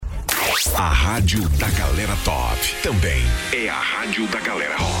A rádio da galera top. Também é a rádio da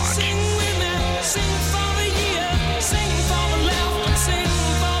galera rock.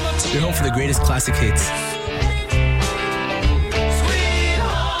 You're home for the greatest classic hits.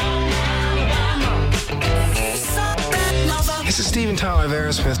 This is Steven Tyler of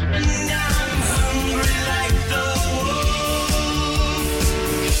Aerosmith.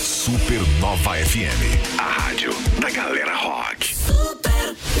 Supernova FM, a rádio da galera rock.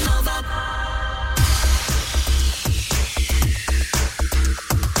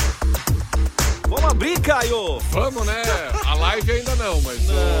 Vamos abrir, Caio? Vamos, né? A live ainda não, mas...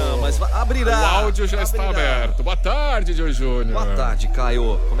 Não, mas abrirá. O áudio já está aberto. Boa tarde, Joe Júnior. Boa tarde,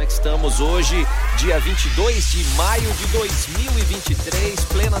 Caio. Como é que estamos hoje? Dia 22 de maio de 2023,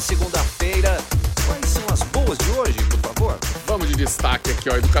 plena segunda-feira. Quais são as boas de hoje, por favor? Vamos de destaque aqui,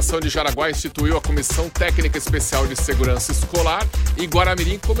 ó. A Educação de Jaraguá instituiu a Comissão Técnica Especial de Segurança Escolar e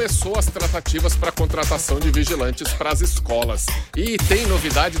Guaramirim começou as tratativas para a contratação de vigilantes para as escolas. E tem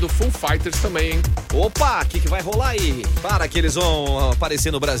novidade do Foo Fighters também, hein? Opa, o que vai rolar aí? Para que eles vão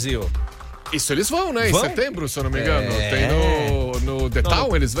aparecer no Brasil. Isso eles vão, né? Em setembro, se eu não me engano. Tem no The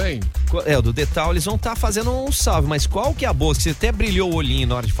Town, eles vêm? O do The Town eles vão estar fazendo um salve, mas qual que é a boa? Você até brilhou o olhinho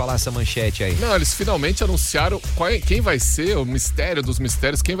na hora de falar essa manchete aí. Não, eles finalmente anunciaram quem vai ser, o mistério dos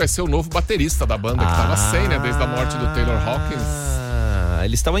mistérios, quem vai ser o novo baterista da banda, que tava sem, né? Desde a morte do Taylor Hawkins.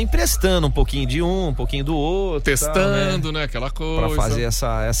 Eles estavam emprestando um pouquinho de um pouquinho do outro. Testando, tal, né? Aquela coisa. Pra fazer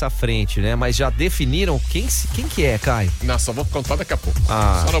essa frente, né? Mas já definiram quem que é, Caio? Não, só vou contar daqui a pouco.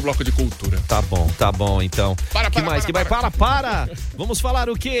 Só no bloco de cultura. Tá bom, então. Para! Vamos falar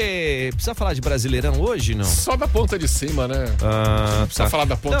o quê? Precisa falar de Brasileirão hoje, não? Só da ponta de cima, né? Não precisa falar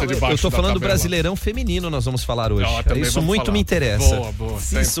da ponta de baixo. Eu tô falando do tabela. Brasileirão feminino, nós vamos falar hoje. Isso muito falar. me interessa. Boa.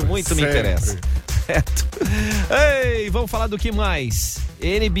 Isso muito me interessa. Certo. Ei, vamos falar do que mais?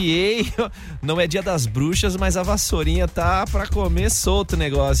 NBA, não é dia das bruxas, mas a vassourinha tá pra comer solto o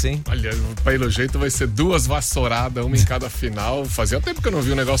negócio, hein? Olha, pelo jeito vai ser 2 vassouradas, uma em cada final. Fazia tempo que eu não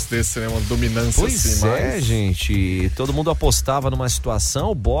vi um negócio desse, né? Uma dominância assim. Pois gente. Todo mundo apostava numa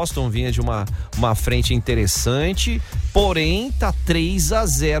situação, o Boston vinha de uma frente interessante, porém tá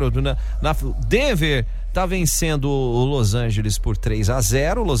 3-0. Denver tá vencendo o Los Angeles por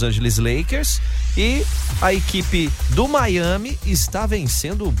 3-0, Los Angeles Lakers, e a equipe do Miami está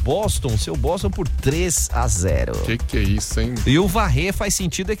vencendo o Boston, seu Boston por 3-0. Que é isso, hein? E o varrer faz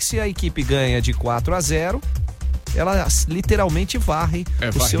sentido, é que se a equipe ganha de 4-0, ela literalmente varre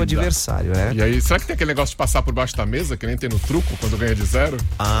o seu adversário, né? E aí, será que tem aquele negócio de passar por baixo da mesa, que nem tem no truco, quando ganha de 0?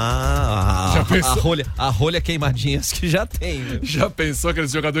 Já pensou? A rolha queimadinhas que já tem, né? Já pensou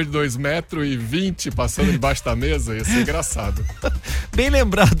aqueles jogadores de 2,20 metros passando debaixo da mesa? Ia ser engraçado. Bem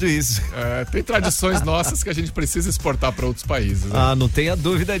lembrado isso. Tem tradições nossas que a gente precisa exportar para outros países, né? Não tenha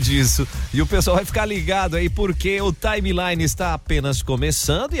dúvida disso. E o pessoal vai ficar ligado aí, porque o timeline está apenas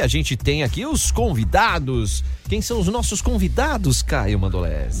começando e a gente tem aqui os convidados. Quem são os nossos convidados, Caio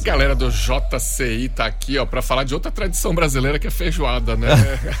Mandolesi? Galera do JCI tá aqui, ó, pra falar de outra tradição brasileira, que é feijoada, né?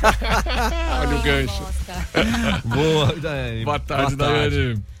 Olha o gancho. Boa, Daiane. Boa tarde,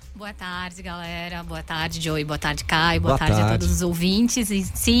 Daiane. Boa tarde, galera. Boa tarde, Joey. Boa tarde, Caio. Boa tarde a todos os ouvintes. E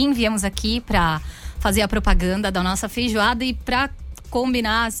sim, viemos aqui pra fazer a propaganda da nossa feijoada e pra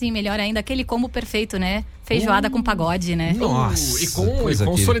combinar, assim, melhor ainda, aquele combo perfeito, né? Feijoada com pagode, né? Nossa, e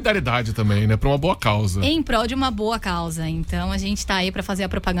com solidariedade também, né? Pra uma boa causa. Em prol de uma boa causa. Então a gente tá aí pra fazer a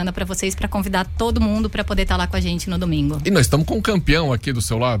propaganda pra vocês, pra convidar todo mundo pra poder estar lá com a gente no domingo. E nós estamos com um campeão aqui do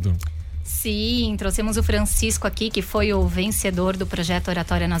seu lado? Sim, trouxemos o Francisco aqui, que foi o vencedor do projeto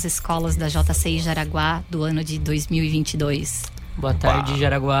Oratória nas Escolas da JCI Jaraguá do ano de 2022. Boa tarde,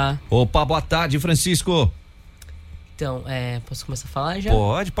 Jaraguá. Opa, boa tarde, Francisco. Então, posso começar a falar já?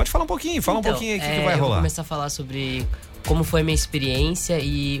 Pode falar um pouquinho, um pouquinho aí o que vai rolar. Eu vou começar a falar sobre como foi a minha experiência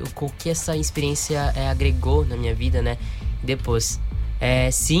e o que essa experiência agregou na minha vida, né? Depois.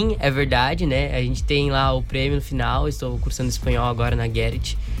 Sim, é verdade, né? A gente tem lá o prêmio no final, estou cursando espanhol agora na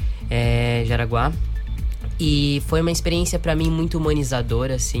Garrett, Jaraguá. E foi uma experiência pra mim muito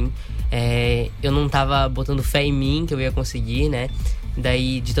humanizadora, assim. Eu não tava botando fé em mim que eu ia conseguir, né?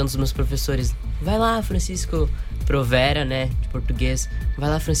 Daí, de tantos meus professores, vai lá, Francisco, Provera, né, de português, vai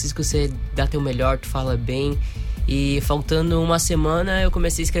lá, Francisco, você dá teu melhor, tu fala bem. E faltando uma semana, eu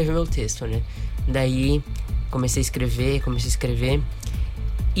comecei a escrever meu texto, né? Daí, comecei a escrever.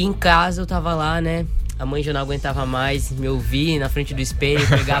 E em casa, eu tava lá, né? A mãe já não aguentava mais me ouvir na frente do espelho,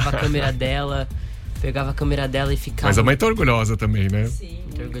 pegava a câmera dela e ficava... Mas a mãe tá orgulhosa também, né? Sim.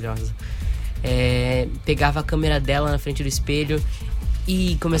 Muito orgulhosa. Pegava a câmera dela na frente do espelho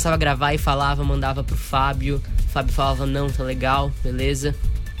e começava a gravar e falava, mandava pro Fábio. O Fábio falava, não, tá legal, beleza.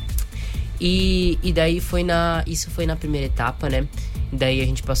 E daí isso foi na primeira etapa, né? Daí a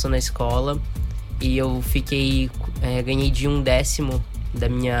gente passou na escola e eu ganhei de 1/10 da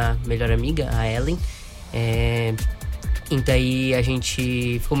minha melhor amiga, a Ellen. E daí a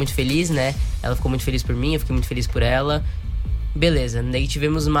gente ficou muito feliz, né? Ela ficou muito feliz por mim, eu fiquei muito feliz por ela. Beleza, daí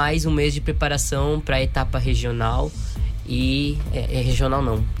tivemos mais um mês de preparação para a etapa regional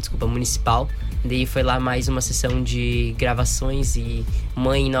municipal. Daí foi lá mais uma sessão de gravações e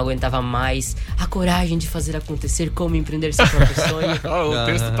mãe não aguentava mais a coragem de fazer acontecer, como empreender seu próprio sonho. O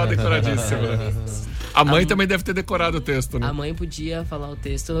texto tá decoradíssimo, né? A mãe também deve ter decorado o texto, né? A mãe podia falar o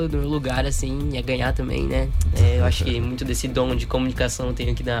texto no meu lugar, assim, ia ganhar também, né? Eu acho que muito desse dom de comunicação eu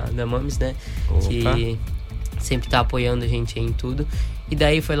tenho aqui da Mames, né? Opa. Que sempre tá apoiando a gente em tudo. E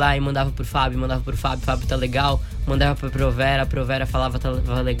daí foi lá e mandava pro Fábio, Fábio tá legal. Mandava pra Provera falava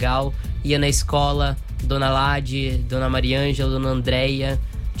tava legal. Ia na escola, Dona Lade, Dona Mariângela, Dona Andréia,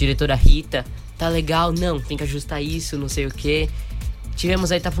 diretora Rita, tá legal? Não, tem que ajustar isso, não sei o quê.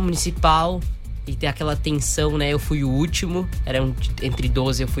 Tivemos a etapa municipal e tem aquela tensão, né? Eu fui o último, entre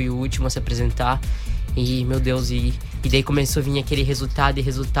 12 eu fui o último a se apresentar. E, meu Deus, e daí começou a vir aquele resultado.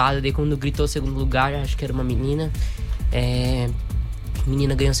 Daí quando gritou o segundo lugar, acho que era uma menina, a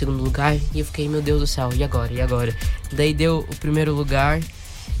menina ganhou o segundo lugar e eu fiquei, meu Deus do céu, e agora? Daí deu o primeiro lugar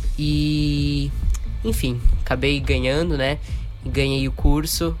e, enfim, acabei ganhando, né? Ganhei o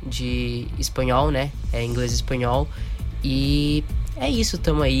curso de espanhol, né? Inglês e espanhol. E é isso,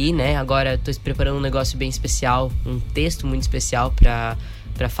 tamo aí, né? Agora tô preparando um negócio bem especial, um texto muito especial pra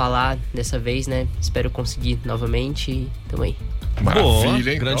falar dessa vez, né? Espero conseguir novamente e tamo aí.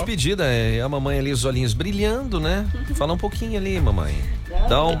 Maravilha, hein? Grande pedida, a mamãe ali, os olhinhos brilhando, né? Fala um pouquinho ali, mamãe.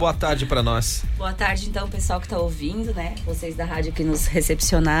 Dá uma boa tarde pra nós. Boa tarde, então, pessoal que tá ouvindo, né? Vocês da rádio que nos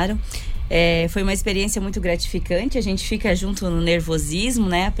recepcionaram. Foi uma experiência muito gratificante, a gente fica junto no nervosismo,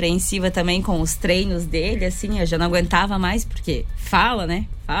 né? Apreensiva também com os treinos dele, assim, eu já não aguentava mais, porque fala, né?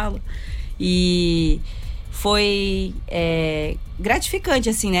 E foi gratificante,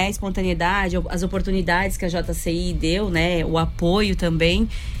 assim, né? A espontaneidade, as oportunidades que a JCI deu, né? O apoio também.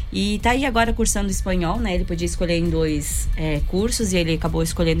 E tá aí agora cursando espanhol, né? Ele podia escolher em 2 cursos e ele acabou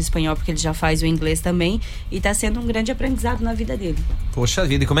escolhendo espanhol porque ele já faz o inglês também. E tá sendo um grande aprendizado na vida dele. Poxa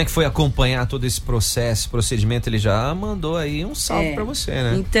vida, e como é que foi acompanhar todo esse procedimento? Ele já mandou aí um salve pra você,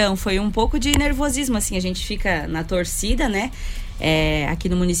 né? Então, foi um pouco de nervosismo, assim, a gente fica na torcida, né? Aqui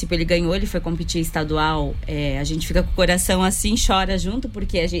no município ele ganhou, ele foi competir estadual, a gente fica com o coração assim, chora junto,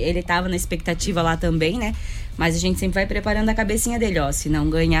 porque ele tava na expectativa lá também, né? Mas a gente sempre vai preparando a cabecinha dele, se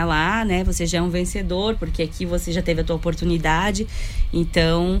não ganhar lá, né? Você já é um vencedor, porque aqui você já teve a tua oportunidade,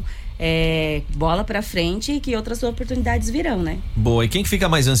 então bola pra frente e que outras oportunidades virão, né? Boa, e quem que fica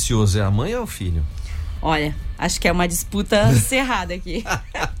mais ansioso, é a mãe ou o filho? Olha, acho que é uma disputa acirrada aqui.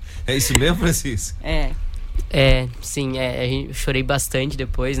 É isso mesmo, Francisco? Sim, eu chorei bastante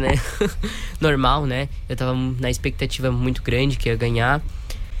depois, né? Normal, né? Eu tava na expectativa muito grande que ia ganhar.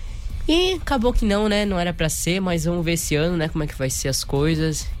 E acabou que não, né? Não era pra ser, mas vamos ver esse ano, né? Como é que vai ser as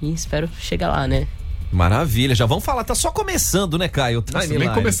coisas. E espero chegar lá, né? Maravilha, já vamos falar, tá só começando, né, Caio? Nem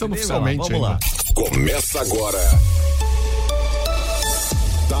começamos oficialmente. Vamos lá. Começa agora.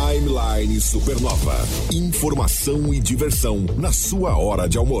 Timeline Supernova. Informação e diversão na sua hora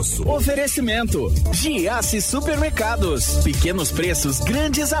de almoço. Oferecimento: Giasse Supermercados. Pequenos preços,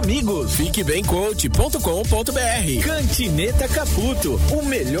 grandes amigos. Fiquebemcoach.com.br. Cantineta Caputo. O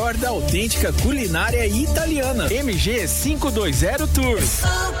melhor da autêntica culinária italiana. MG 520 Tours.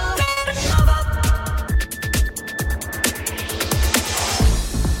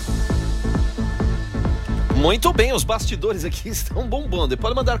 Muito bem, os bastidores aqui estão bombando. E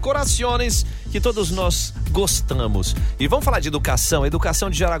pode mandar corações que todos nós gostamos. E vamos falar de educação. A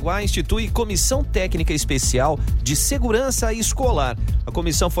Educação de Jaraguá institui Comissão Técnica Especial de Segurança Escolar. A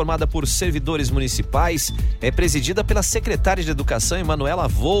comissão, formada por servidores municipais, é presidida pela secretária de Educação, Emanuela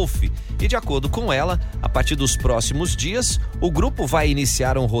Wolff. E de acordo com ela, a partir dos próximos dias, o grupo vai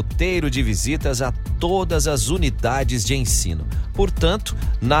iniciar um roteiro de visitas a todas as unidades de ensino. Portanto,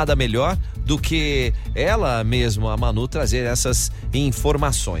 nada melhor do que ela mesma, a Manu, trazer essas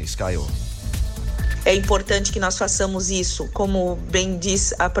informações, Caio. É importante que nós façamos isso, como bem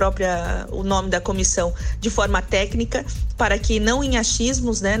diz o nome da comissão, de forma técnica, para que não em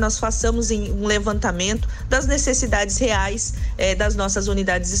achismos, né, nós façamos um levantamento das necessidades reais das nossas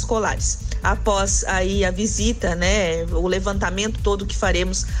unidades escolares. Após aí a visita, né, o levantamento todo que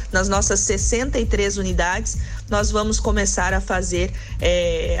faremos nas nossas 63 unidades, nós vamos começar a fazer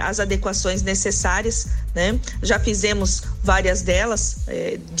as adequações necessárias, né? Já fizemos várias delas,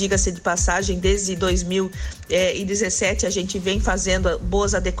 diga-se de passagem, desde 2017 a gente vem fazendo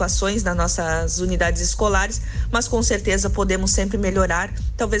boas adequações nas nossas unidades escolares, mas com certeza podemos sempre melhorar,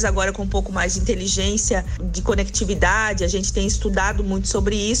 talvez agora com um pouco mais de inteligência, de conectividade, a gente tem estudado muito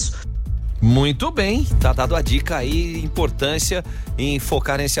sobre isso. Muito bem, tá dado a dica aí, importância em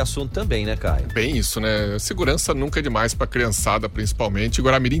focar nesse assunto também, né, Caio? Bem isso, né? Segurança nunca é demais para criançada, principalmente.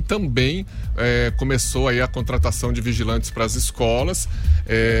 Guaramirim também começou aí a contratação de vigilantes para as escolas,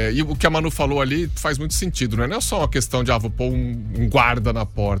 e o que a Manu falou ali faz muito sentido, né? Não é só uma questão de vou pôr um guarda na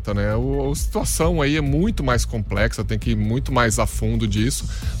porta, né? A situação aí é muito mais complexa, tem que ir muito mais a fundo disso,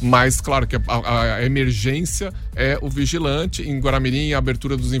 mas claro que a emergência é o vigilante. Em Guaramirim, a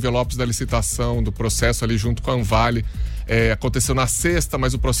abertura dos envelopes da licitação do processo ali junto com a Anvale aconteceu na sexta,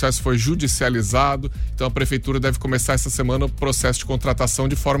 mas o processo foi judicializado, então a prefeitura deve começar essa semana o processo de contratação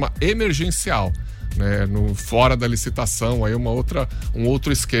de forma emergencial, né? Fora da licitação, aí um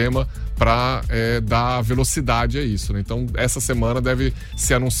outro esquema para dar velocidade a isso, né? Então essa semana deve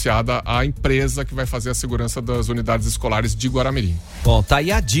ser anunciada a empresa que vai fazer a segurança das unidades escolares de Guaramirim. Bom, tá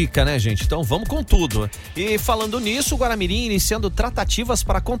aí a dica, né, gente? Então vamos com tudo. E falando nisso, Guaramirim iniciando tratativas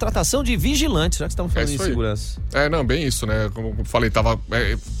para a contratação de vigilantes, já que estamos falando em segurança. Bem isso, né? Como eu falei,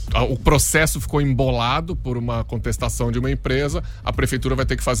 o processo ficou embolado por uma contestação de uma empresa, a prefeitura vai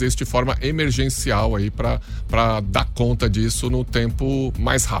ter que fazer isso de forma emergencial aí para dar conta disso no tempo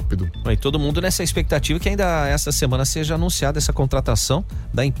mais rápido. E todo mundo nessa expectativa que ainda essa semana seja anunciada essa contratação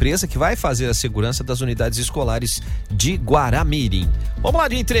da empresa que vai fazer a segurança das unidades escolares de Guaramirim. Vamos lá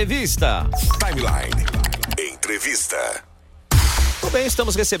de entrevista. Timeline. Entrevista. Muito bem,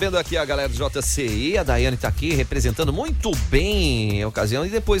 estamos recebendo aqui a galera do JCI, a Daiane está aqui representando muito bem a ocasião, e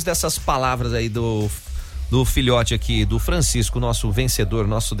depois dessas palavras aí do filhote aqui, do Francisco, nosso vencedor,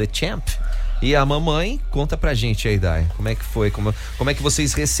 nosso The Champ, e a mamãe, conta pra gente aí, Dai, como é que foi, como é que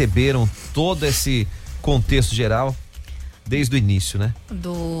vocês receberam todo esse contexto geral desde o início, né?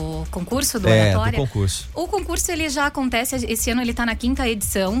 Do concurso, do Oratória? Do concurso. O concurso, ele já acontece, esse ano ele tá na 5ª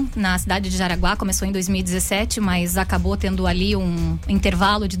edição, na cidade de Jaraguá, começou em 2017, mas acabou tendo ali um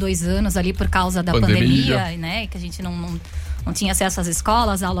intervalo de 2 anos ali por causa da pandemia, né? Que a gente não tinha acesso às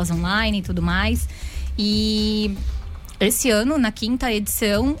escolas, aulas online e tudo mais. E esse ano, na 5ª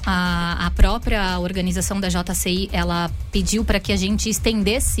edição, a própria organização da JCI, ela pediu para que a gente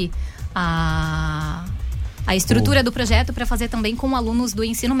estendesse a estrutura do projeto para fazer também com alunos do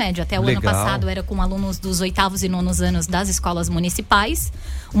ensino médio. Até o ano passado era com alunos dos 8º e 9º anos das escolas municipais.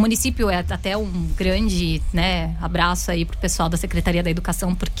 O município é até um grande, né, abraço aí pro pessoal da Secretaria da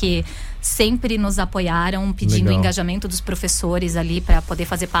Educação, porque sempre nos apoiaram pedindo o engajamento dos professores ali para poder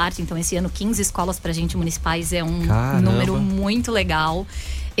fazer parte. Então esse ano 15 escolas pra gente municipais é um número muito legal.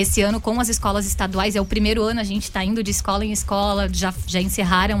 Esse ano, com as escolas estaduais, é o primeiro ano, a gente está indo de escola em escola, já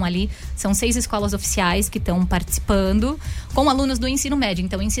encerraram ali, são 6 escolas oficiais que estão participando, com alunos do ensino médio.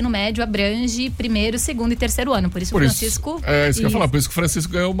 Então, o ensino médio abrange 1º, 2º e 3º ano. Por isso o Francisco... isso que eu ia falar, por isso que o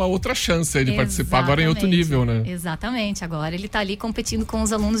Francisco ganhou uma outra chance aí de participar, agora em outro nível, né? Exatamente, agora ele está ali competindo com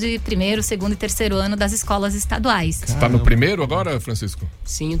os alunos de 1º, 2º e 3º ano das escolas estaduais. Você está no primeiro agora, Francisco?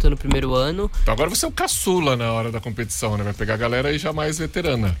 Sim, eu tô no 1º ano. Então agora você é o caçula na hora da competição, né? Vai pegar a galera aí já mais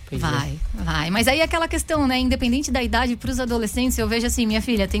veterana. Vai. Mas aí aquela questão, né? Independente da idade, pros adolescentes, eu vejo assim, minha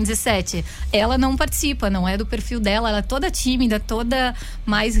filha tem 17. Ela não participa, não é do perfil dela. Ela é toda tímida, toda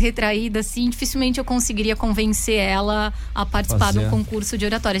mais retraída, assim. Dificilmente eu conseguiria convencer ela a participar de um concurso de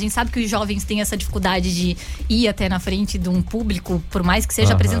oratória. A gente sabe que os jovens têm essa dificuldade de ir até na frente de um público, por mais que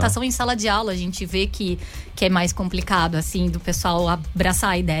seja apresentação em sala de aula, a gente vê que é mais complicado, assim, do pessoal abraçar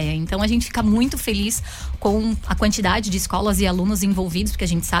a ideia. Então a gente fica muito feliz com a quantidade de escolas e alunos envolvidos, porque a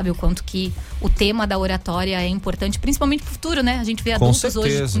gente sabe o quanto que o tema da oratória é importante, principalmente pro futuro, né? A gente vê adultos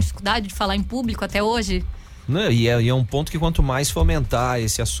hoje com dificuldade de falar em público até hoje. E é um ponto que quanto mais fomentar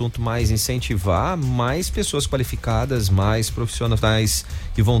esse assunto, mais incentivar, mais pessoas qualificadas, mais profissionais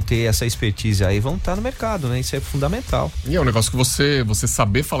que vão ter essa expertise aí vão estar no mercado, né? Isso é fundamental. E é um negócio que você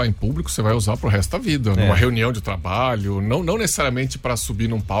saber falar em público, você vai usar pro resto da vida. Numa reunião de trabalho, não necessariamente para subir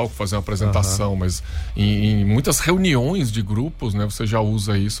num palco, fazer uma apresentação, mas em muitas reuniões de grupos, né? Você já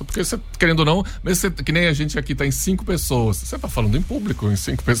usa isso, porque você, querendo ou não, mesmo que nem a gente aqui tá em 5 pessoas, você tá falando em público, em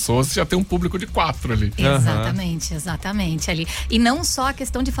 5 pessoas, você já tem um público de 4 ali. Exatamente. Exatamente ali. E não só a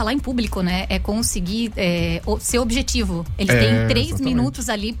questão de falar em público, né? É conseguir ser objetivo. Eles têm 3 minutos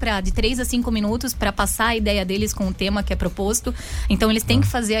ali, de 3 a 5 minutos para passar a ideia deles com o tema que é proposto. Então eles têm que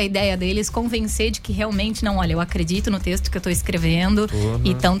fazer a ideia deles, convencer de que realmente, não, olha, eu acredito no texto que eu estou escrevendo.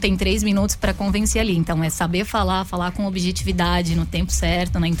 Então tem 3 minutos para convencer ali. Então é saber falar com objetividade, no tempo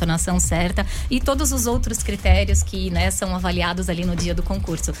certo, na entonação certa e todos os outros critérios que, né, são avaliados ali no dia do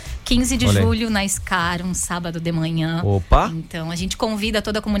concurso. 15 de julho na SCAR, um sábado de manhã. Opa! Então a gente convida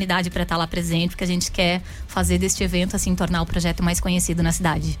toda a comunidade para estar lá presente, porque a gente quer fazer deste evento, assim, tornar o projeto mais conhecido na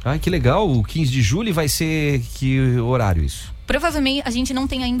cidade. Ai, que legal! O 15 de julho vai ser que horário isso? Provavelmente a gente não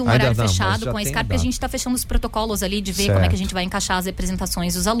tem ainda um horário fechado com a SCAR, porque a gente está fechando os protocolos ali de ver como é que a gente vai encaixar as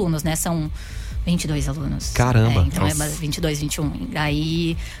apresentações dos alunos, né? São 22 alunos. Caramba! Então é 22, 21.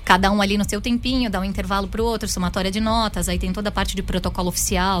 Aí cada um ali no seu tempinho, dá um intervalo pro outro, somatória de notas, aí tem toda a parte de protocolo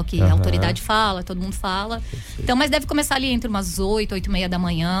oficial, que a autoridade fala, todo mundo fala. Perfeito. Então, mas deve começar ali entre umas 8, 8:30 da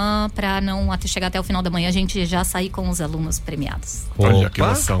manhã, pra não chegar até o final da manhã, a gente já sair com os alunos premiados. Olha que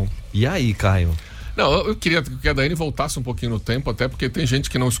emoção. E aí, Caio? Não, eu queria que a Daiane voltasse um pouquinho no tempo, até porque tem gente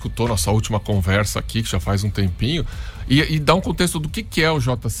que não escutou nossa última conversa aqui, que já faz um tempinho, e dá um contexto do que é o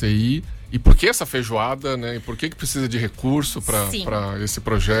JCI e por que essa feijoada, né? E por que precisa de recurso para esse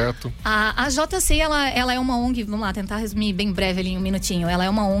projeto. A JCI, ela é uma ONG, vamos lá, tentar resumir bem breve ali, um minutinho. Ela é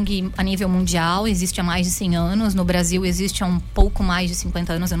uma ONG a nível mundial, existe há mais de 100 anos. No Brasil existe há um pouco mais de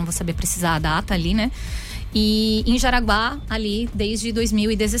 50 anos, eu não vou saber precisar a data ali, né? E em Jaraguá, ali, desde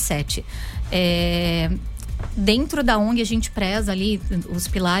 2017. Dentro da ONG a gente preza ali os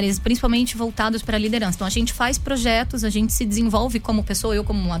pilares principalmente voltados para a liderança. Então a gente faz projetos, a gente se desenvolve como pessoa. Eu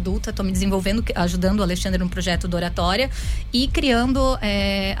como adulta estou me desenvolvendo, ajudando o Alexandre no projeto do Oratória e criando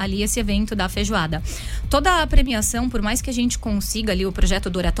ali esse evento da feijoada. Toda a premiação, por mais que a gente consiga ali o projeto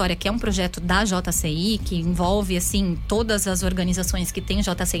do Oratória, que é um projeto da JCI, que envolve assim todas as organizações que tem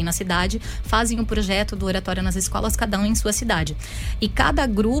JCI na cidade, fazem o projeto do Oratória nas escolas, cada um em sua cidade. E cada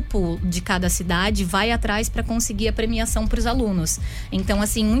grupo de cada cidade vai atrás para conseguir a premiação para os alunos. Então,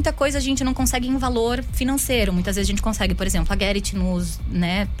 assim, muita coisa a gente não consegue em valor financeiro. Muitas vezes a gente consegue, por exemplo, a Gerrit nos,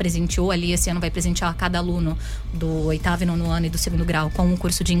 né, presenteou ali, esse ano vai presentear cada aluno do 8º e 9º ano e do 2º grau com um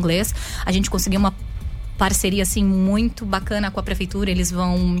curso de inglês. A gente conseguiu uma parceria, assim, muito bacana com a prefeitura. Eles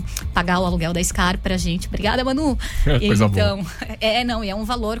vão pagar o aluguel da SCAR pra gente. Obrigada, Manu. Coisa então, boa. É um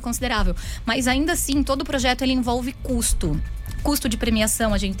valor considerável. Mas ainda assim, todo o projeto, ele envolve custo. Custo de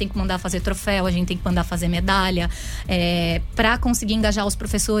premiação, a gente tem que mandar fazer troféu, a gente tem que mandar fazer medalha. Para conseguir engajar os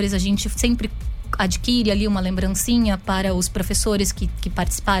professores, a gente sempre adquire ali uma lembrancinha para os professores que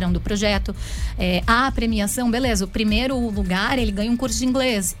participaram do projeto. A premiação, beleza, o primeiro lugar ele ganha um curso de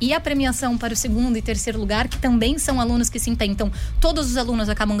inglês, e a premiação para o 2º e 3º lugar, que também são alunos que se empenham. Então todos os alunos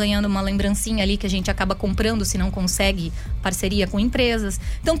acabam ganhando uma lembrancinha ali que a gente acaba comprando se não consegue parceria com empresas.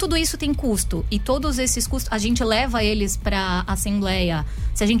 Então tudo isso tem custo, e todos esses custos a gente leva eles para a assembleia.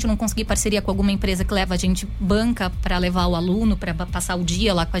 Se a gente não conseguir parceria com alguma empresa que leva, a gente banca para levar o aluno para passar o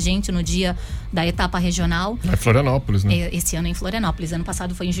dia lá com a gente no dia da etapa regional. É Florianópolis, né? Esse ano é em Florianópolis. Ano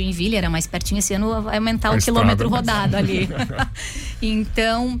passado foi em Joinville, era mais pertinho. Esse ano vai aumentar o quilômetro rodado ali.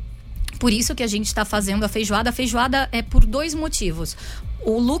 Então, por isso que a gente está fazendo a feijoada. A feijoada é por 2 motivos.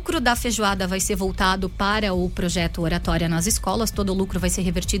 O lucro da feijoada vai ser voltado para o projeto Oratória nas escolas. Todo o lucro vai ser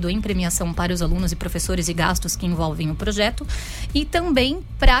revertido em premiação para os alunos e professores e gastos que envolvem o projeto. E também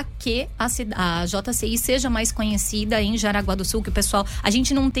para que a JCI seja mais conhecida em Jaraguá do Sul, que o pessoal... A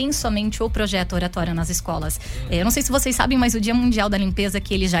gente não tem somente o projeto Oratória nas escolas. Eu não sei se vocês sabem, mas o Dia Mundial da Limpeza,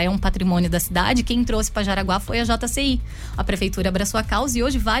 que ele já é um patrimônio da cidade, quem trouxe para Jaraguá foi a JCI. A prefeitura abraçou a causa e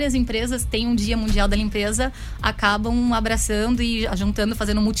hoje várias empresas têm um Dia Mundial da Limpeza, acabam abraçando e juntando,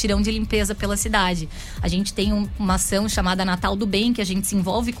 fazendo um mutirão de limpeza pela cidade. A gente tem uma ação chamada Natal do Bem, que a gente se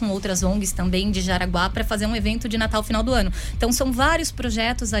envolve com outras ONGs também de Jaraguá para fazer um evento de Natal final do ano. Então são vários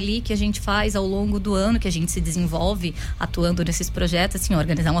projetos ali que a gente faz ao longo do ano, que a gente se desenvolve atuando nesses projetos. Assim,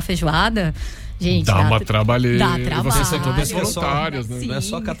 organizar uma feijoada, gente, dá uma trabalheira. Dá trabalho. E vocês são todos voluntários, né? Não é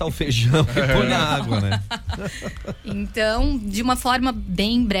só catar o feijão e pôr na água, né? Então, de uma forma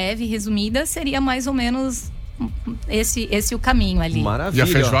bem breve, resumida, seria mais ou menos esse o caminho ali. Maravilha. E a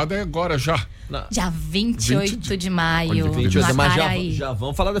feijoada é agora já? Dia 28 de maio. 28, mas já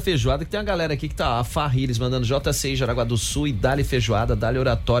vamos falar da feijoada, que tem uma galera aqui que tá a Farrires mandando JCI Jaraguá do Sul e dá-lhe feijoada, dá-lhe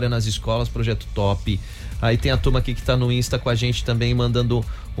Oratória nas escolas, projeto top. Aí tem a turma aqui que tá no Insta com a gente também, mandando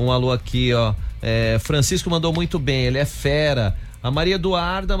um alô aqui, ó. Francisco mandou muito bem, ele é fera. A Maria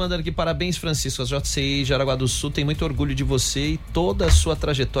Eduarda mandando aqui, parabéns, Francisco. A JCI Jaraguá do Sul tem muito orgulho de você e toda a sua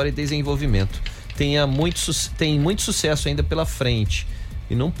trajetória e desenvolvimento. Tem muito sucesso ainda pela frente.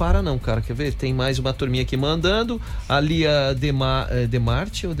 E não para não, cara. Quer ver? Tem mais uma turminha aqui mandando. Ali a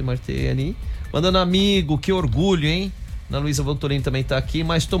Demarte ou Demarteni. Mandando amigo, que orgulho, hein? Ana Luísa Voltorino também tá aqui,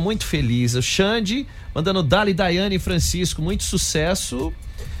 mas tô muito feliz. O Xande mandando Dali, Daiane e Francisco, muito sucesso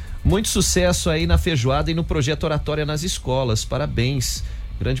aí na feijoada e no projeto Oratória nas escolas. Parabéns.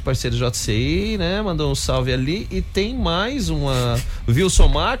 Grande parceiro do JCI, né? Mandou um salve ali. E tem mais uma. Wilson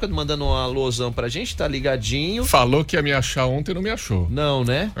Marco mandando um alôzão pra gente, tá ligadinho. Falou que ia me achar ontem e não me achou. Não,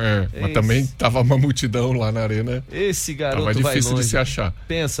 né? Mas também tava uma multidão lá na arena. Esse garoto vai difícil longe. de se achar.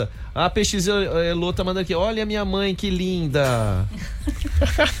 Pensa, a PX Elô tá mandando aqui, olha minha mãe, que linda.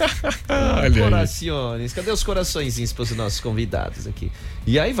 Corações, cadê os coraçõezinhos pros nossos convidados aqui?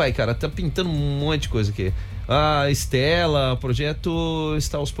 E aí vai, cara, tá pintando um monte de coisa aqui. A Estela, o projeto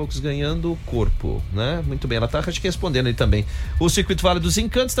está aos poucos ganhando corpo, né? Muito bem, ela tá acho que respondendo aí também. O Circuito Vale dos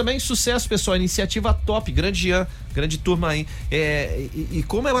Encantos também, sucesso, pessoal, iniciativa top, grande Jean, grande turma aí. E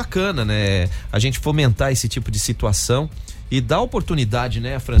como é bacana, né? A gente fomentar esse tipo de situação e dar oportunidade,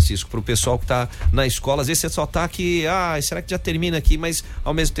 né, Francisco, pro pessoal que tá na escola. Às vezes você só tá aqui, será que já termina aqui? Mas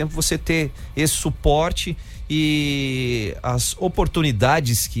ao mesmo tempo você ter esse suporte e as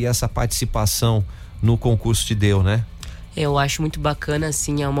oportunidades que essa participação no concurso te deu, né? Eu acho muito bacana,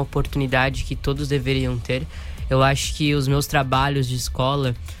 assim, é uma oportunidade que todos deveriam ter. Eu acho que os meus trabalhos de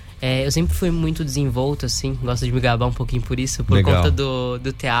escola, eu sempre fui muito desenvolto, assim, gosto de me gabar um pouquinho por isso, por Legal. conta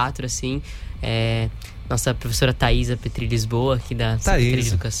do teatro, assim. Nossa professora Thaisa Petri Lisboa, aqui da Secretaria de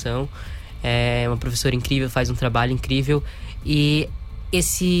Educação, é uma professora incrível, faz um trabalho incrível. E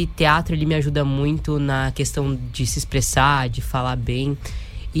esse teatro, ele me ajuda muito na questão de se expressar, de falar bem.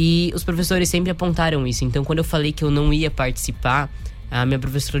 E os professores sempre apontaram isso. Então, quando eu falei que eu não ia participar, a minha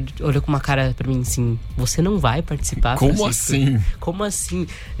professora olhou com uma cara pra mim assim: você não vai participar? Como Francisco? assim? Como assim?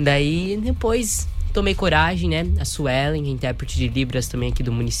 Daí, depois, tomei coragem, né? A Suelen, intérprete de Libras também aqui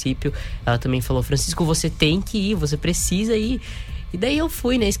do município, ela também falou: Francisco, você tem que ir, você precisa ir. E daí eu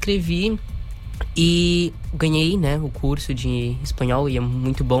fui, né? Escrevi e ganhei, né, o curso de espanhol, e é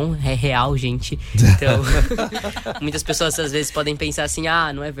muito bom, é real, gente. Então, muitas pessoas às vezes podem pensar assim: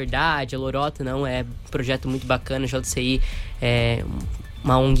 não é verdade, é lorota. Não, é um projeto muito bacana, JCI é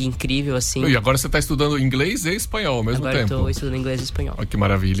uma ONG incrível, assim. E agora você tá estudando inglês e espanhol ao mesmo tempo? Agora eu tô estudando inglês e espanhol. Olha que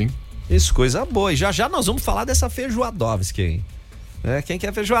maravilha, hein? Isso, coisa boa. E já nós vamos falar dessa feijoadovski aí. Quem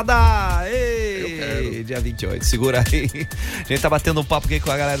quer feijoada? Ei, dia 28, segura aí. A gente tá batendo um papo aqui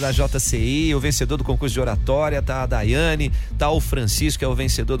com a galera da JCI, o vencedor do concurso de oratória, tá a Daiane, tá o Francisco, que é o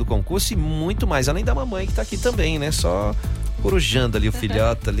vencedor do concurso, e muito mais, além da mamãe que tá aqui também, né? Só corujando ali o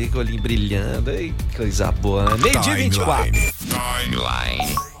filhote ali, com o olhinho brilhando. Ei, coisa boa, né? Meio-dia 24.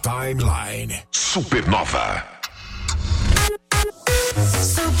 Timeline. Supernova.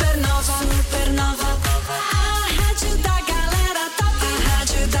 Supernova. A rádio da galera top. A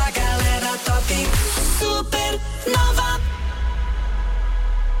rádio da galera top. Supernova.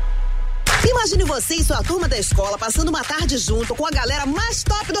 Imagine você e sua turma da escola passando uma tarde junto com a galera mais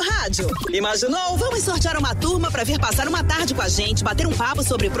top do rádio. Imaginou? Vamos sortear uma turma pra vir passar uma tarde com a gente, bater um papo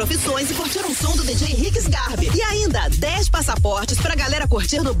sobre profissões e curtir um som do DJ Rick Sgarbi. E ainda 10 passaportes pra galera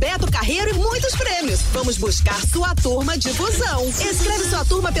curtir no Beto Carreiro e muitos prêmios. Vamos buscar sua turma de fusão. Escreve sua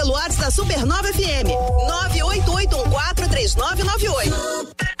turma pelo WhatsApp da Supernova FM 988143998.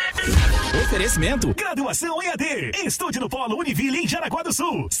 Oferecimento: graduação EAD. Estude no Polo Univille em Jaraguá do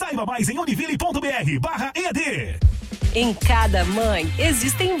Sul. Saiba mais em univille.br/EAD. Em cada mãe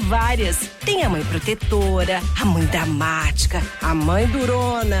existem várias. Tem a mãe protetora, a mãe dramática, a mãe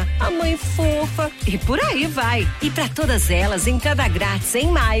durona, a mãe fofa e por aí vai. E para todas elas, entrada grátis em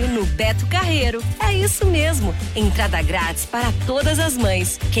maio no Beto Carreiro. É isso mesmo, entrada grátis para todas as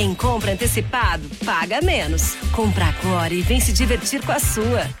mães. Quem compra antecipado, paga menos. Compra agora e vem se divertir com a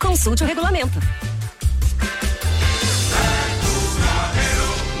sua. Consulte o regulamento.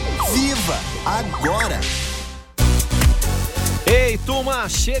 Viva agora! Ei, turma,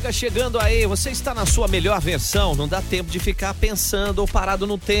 chegando aí. Você está na sua melhor versão. Não dá tempo de ficar pensando ou parado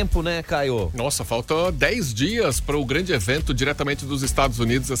no tempo, né, Caio? Nossa, falta 10 dias para o grande evento diretamente dos Estados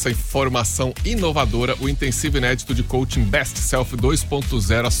Unidos. Essa informação inovadora, o intensivo inédito de coaching Best Self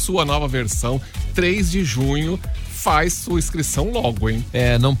 2.0, a sua nova versão, 3 de junho. Faz sua inscrição logo, hein?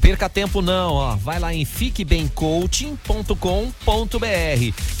 Não perca tempo não, ó. Vai lá em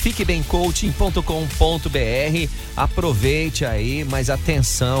fiquebemcoaching.com.br. fiquebemcoaching.com.br. Aproveite aí, mas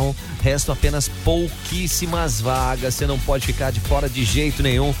atenção, restam apenas pouquíssimas vagas. Você não pode ficar de fora de jeito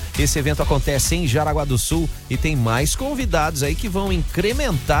nenhum. Esse evento acontece em Jaraguá do Sul e tem mais convidados aí que vão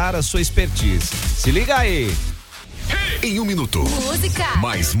incrementar a sua expertise. Se liga aí. Em um minuto, Música.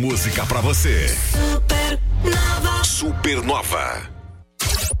 mais música pra você. Supernova. Supernova.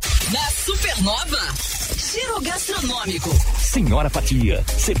 Na Supernova, giro gastronômico. Senhora Fatia,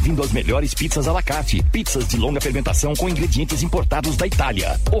 servindo as melhores pizzas à la carte. Pizzas de longa fermentação com ingredientes importados da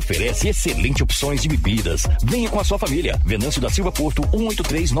Itália. Oferece excelentes opções de bebidas. Venha com a sua família. Venâncio da Silva Porto,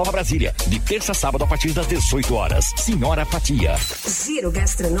 183 Nova Brasília. De terça a sábado a partir das 18 horas. Senhora Fatia. Giro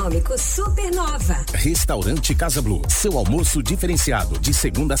gastronômico Supernova. Restaurante Casa Blue. Seu almoço diferenciado. De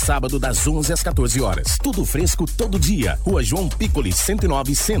segunda a sábado das 11 às 14 horas. Tudo fresco todo dia. Rua João Piccoli,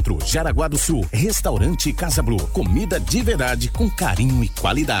 109 Centro, Jaraguá do Sul. Restaurante Casa Blue. Comida de verdade com carinho e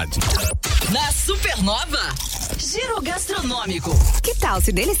qualidade. Na Supernova, giro gastronômico. Que tal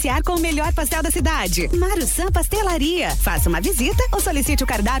se deliciar com o melhor pastel da cidade? Marussã Pastelaria. Faça uma visita ou solicite o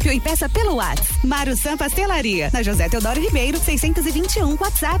cardápio e peça pelo WhatsApp. Marussã Pastelaria, na José Teodoro Ribeiro, 621,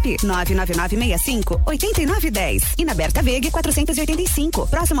 WhatsApp 99965-8910 e na Berta Veiga, 485,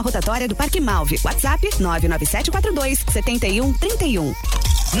 próxima rotatória do Parque Malve, WhatsApp 99742-7131.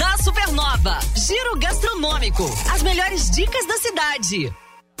 Na Supernova, giro gastronômico. As melhores dicas da cidade.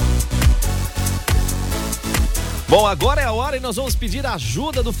 Bom, agora é a hora e nós vamos pedir a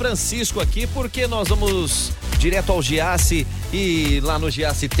ajuda do Francisco aqui, porque nós vamos direto ao Giasse e lá no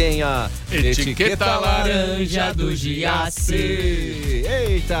Giasse tem a etiqueta laranja do Giasse.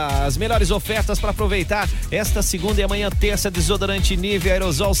 Eita, as melhores ofertas para aproveitar esta segunda e amanhã terça, desodorante Nivea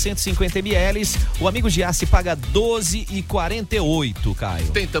aerosol 150 ml. O amigo Giasse paga 12,48, Caio.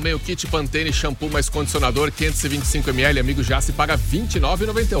 Tem também o kit Pantene shampoo mais condicionador 525 ml, amigo Giasse paga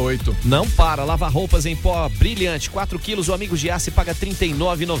 29,98. Não para, lava roupas em pó brilhante 4 quilos, o amigo Giasse paga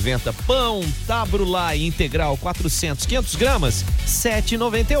 39,90. Pão Tabrulai integral 500 gramas,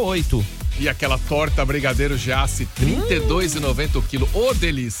 7,98. E aquela torta brigadeiro Giasse, 32,90 o quilo. Ô,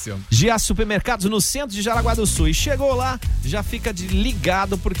 delícia! Giasse Supermercados no centro de Jaraguá do Sul. E chegou lá, já fica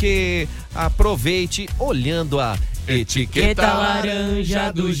ligado, porque aproveite olhando a etiqueta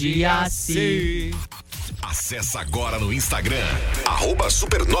laranja do Giasse. Acesse agora no Instagram,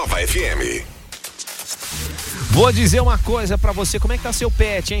 @SupernovaFM. Vou dizer uma coisa pra você, como é que tá seu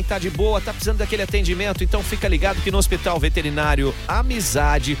pet, hein? Tá de boa, tá precisando daquele atendimento? Então fica ligado que no Hospital Veterinário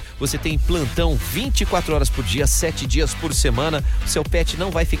Amizade você tem plantão 24 horas por dia, 7 dias por semana. Seu pet não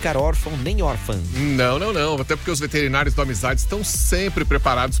vai ficar órfão nem órfã. Não. Até porque os veterinários do Amizade estão sempre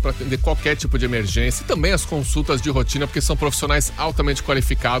preparados para atender qualquer tipo de emergência e também as consultas de rotina, porque são profissionais altamente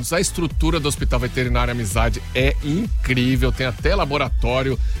qualificados. A estrutura do Hospital Veterinário Amizade é incrível, tem até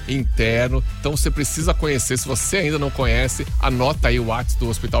laboratório interno. Então você precisa conhecer. Se você ainda não conhece, anota aí o WhatsApp do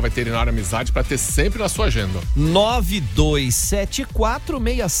Hospital Veterinário Amizade para ter sempre na sua agenda.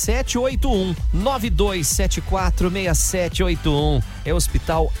 92746781. 92746781. É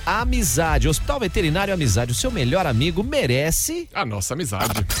Hospital Amizade. Hospital Veterinário Amizade. O seu melhor amigo merece a nossa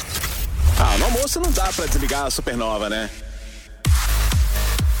amizade. No almoço não dá pra desligar a Supernova, né?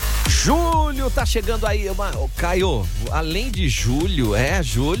 Julho tá chegando aí, Caio, além de julho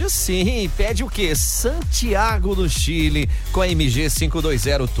sim, pede o quê? Santiago do Chile com a MG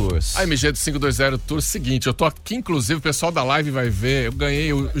 520 Tours. A MG do 520 Tours, seguinte, eu tô aqui, inclusive o pessoal da live vai ver, eu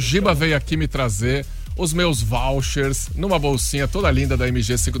ganhei, o Giba veio aqui me trazer os meus vouchers numa bolsinha toda linda da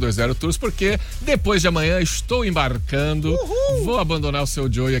MG 520 Tours, porque depois de amanhã estou embarcando. Vou abandonar o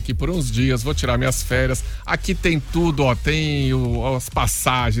seu Joey aqui por uns dias, vou tirar minhas férias. Aqui tem tudo, tem as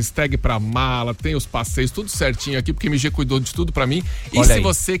passagens, tag pra mala, tem os passeios, tudo certinho aqui, porque a MG cuidou de tudo pra mim. E se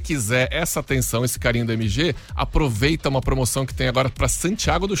você quiser essa atenção, esse carinho da MG, aproveita uma promoção que tem agora pra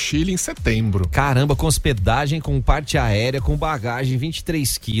Santiago do Chile em setembro. Caramba, com hospedagem, com parte aérea, com bagagem,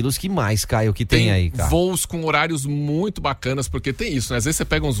 23 quilos, que mais, Caio, que tem aí, cara? Voos com horários muito bacanas, porque tem isso, né? Às vezes você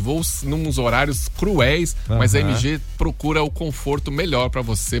pega uns voos nos horários cruéis, mas a MG procura o conforto melhor pra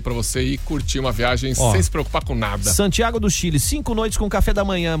você ir curtir uma viagem sem se preocupar com nada. Santiago do Chile, 5 noites com café da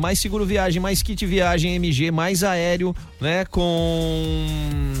manhã, mais seguro viagem, mais kit viagem MG, mais aéreo, né?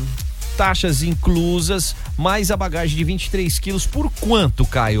 Com taxas inclusas, mais a bagagem de 23 quilos. Por quanto,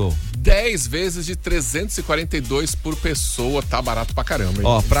 Caio? 10 vezes de 342 por pessoa, tá barato pra caramba, hein?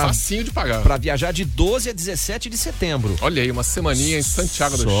 Facinho de pagar. Pra viajar de 12 a 17 de setembro. Olha aí, uma semaninha em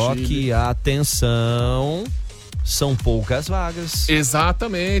Santiago do Chile. Só que, atenção, são poucas vagas.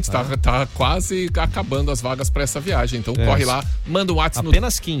 Exatamente, tá quase acabando as vagas pra essa viagem, então corre lá, manda um WhatsApp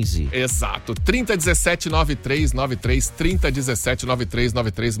apenas 15. Exato, 3017-9393,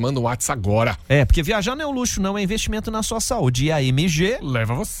 3017-9393, manda um WhatsApp agora. Porque viajar não é um luxo, não, é investimento na sua saúde, e a MG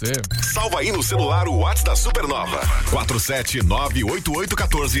leva você. Salva aí no celular o WhatsApp da Supernova,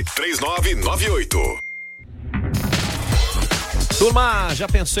 47988143998. Turma, já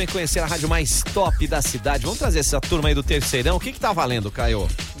pensou em conhecer a rádio mais top da cidade? Vamos trazer essa turma aí do Terceirão. O que tá valendo, Caio?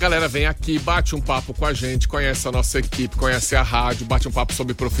 Galera, vem aqui, bate um papo com a gente, conhece a nossa equipe, conhece a rádio, bate um papo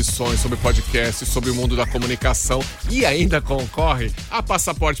sobre profissões, sobre podcast, sobre o mundo da comunicação e ainda concorre a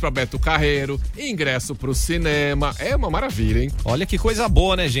passaporte para Beto Carreiro, ingresso pro cinema. É uma maravilha, hein? Olha que coisa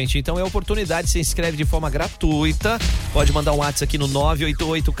boa, né, gente? Então é oportunidade, se inscreve de forma gratuita. Pode mandar um WhatsApp aqui no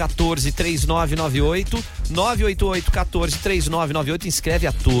 988-14-3998. 988-14-3998. Inscreve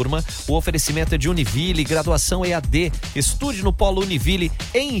a turma. O oferecimento é de Univille, graduação EAD. Estude no Polo Univille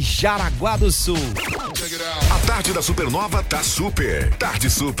em Jaraguá do Sul. A tarde da Supernova tá super. Tarde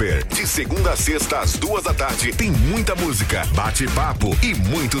Super. De segunda a sexta às 14h, tem muita música, bate-papo e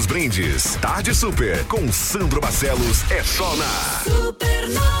muitos brindes. Tarde Super com Sandro Barcelos é só na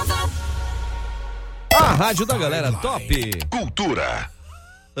Supernova. A rádio da galera top. Cultura.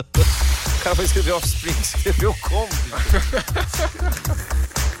 O cara vai escrever Offspring, escreveu como?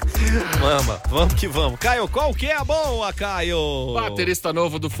 Vamos que vamos. Caio, qual que é a boa, Caio? Baterista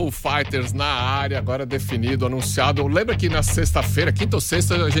novo do Foo Fighters na área, agora definido, anunciado. Lembra que na sexta-feira, quinta ou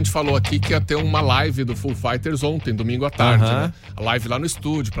sexta, a gente falou aqui que ia ter uma live do Foo Fighters ontem, domingo à tarde, né? A live lá no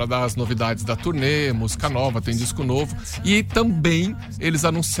estúdio, pra dar as novidades da turnê, música nova, tem disco novo. E também eles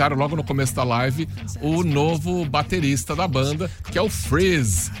anunciaram logo no começo da live o novo baterista da banda, que é o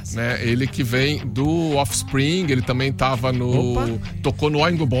Freeze, né? Ele que vem do Offspring, ele também tava no... Tocou no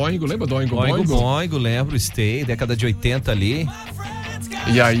Oingo Boingo, lembra do Oingo Boingo? Oingo Boingo, lembro, Stay, década de 80 ali.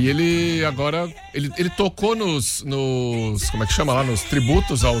 E aí ele agora, ele tocou nos, como é que chama lá, nos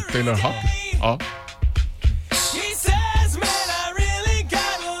tributos ao Taylor Hawkins, ó.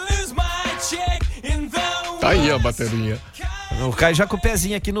 Tá aí a bateria. O Caio já com o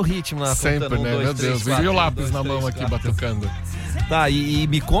pezinho aqui no ritmo lá. Sempre, né? Meu Deus, e o lápis na mão aqui batucando. Tá, e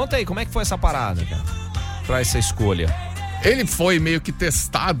me conta aí, como é que foi essa parada, cara? Pra essa escolha. Ele foi meio que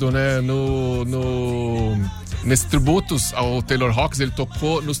testado, né, nesses tributos ao Taylor Hawkins. Ele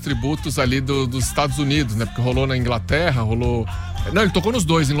tocou nos tributos ali dos Estados Unidos, né, porque rolou na Inglaterra, Não, ele tocou nos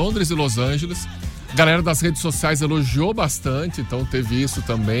dois, em Londres e Los Angeles. A galera das redes sociais elogiou bastante, então teve isso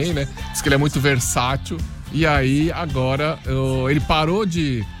também, né, diz que ele é muito versátil. E aí, agora,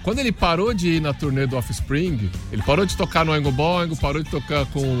 quando ele parou de ir na turnê do Offspring, ele parou de tocar no Oingo Boingo, parou de tocar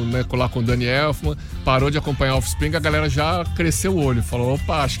com o Danny Elfman, parou de acompanhar o Offspring, a galera já cresceu o olho, falou,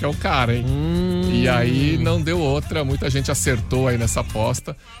 opa, acho que é o cara, hein? E aí, não deu outra, muita gente acertou aí nessa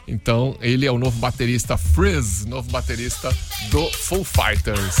aposta. Então, ele é o novo baterista Freeze, novo baterista do Foo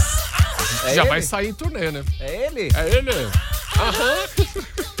Fighters. Já vai sair em turnê, né? É ele? É ele? Aham.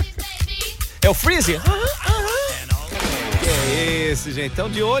 É o Freeze? Que é esse, gente? Então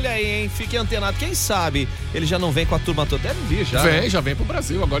de olho aí, hein? Fique antenado. Quem sabe ele já não vem com a turma toda? Deve vir já. Vem, né? Já vem pro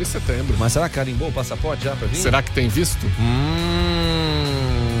Brasil, agora em setembro. Mas será que carimbou o passaporte já pra vir? Será que tem visto?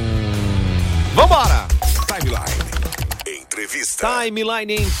 Vambora! Timeline Entrevista.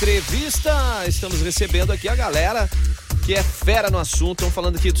 Timeline Entrevista. Estamos recebendo aqui a galera que é fera no assunto. Estamos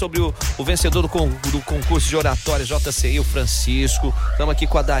falando aqui sobre o vencedor do concurso de oratória JCI, o Francisco. Estamos aqui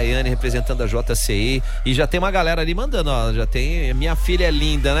com a Daiane representando a JCI. E já tem uma galera ali mandando, ó. Já tem. Minha filha é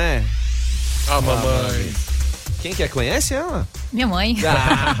linda, né? Ah, mamãe. Quem que é? Conhece ela? Minha mãe.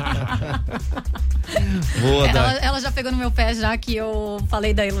 Boa, ela já pegou no meu pé já que eu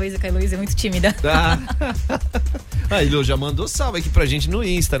falei da Heloísa, que a Heloísa é muito tímida. A Ilo já mandou salve aqui pra gente no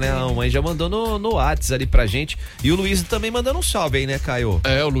Insta, né? A mãe já mandou no WhatsApp ali pra gente. E o Luiz também mandando um salve aí, né, Caio?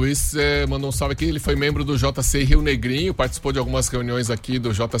 É, o Luiz mandou um salve aqui. Ele foi membro do JCI Rio Negrinho, participou de algumas reuniões aqui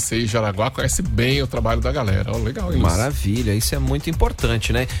do JCI Jaraguá, conhece bem o trabalho da galera. Legal, hein, Luiz? Maravilha, isso é muito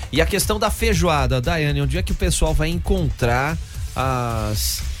importante, né? E a questão da feijoada, Daiane, onde é que o pessoal vai encontrar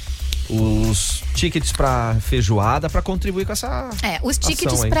os tickets pra feijoada pra contribuir com essa os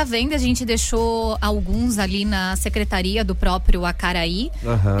tickets pra venda a gente deixou alguns ali na secretaria do próprio Acaraí.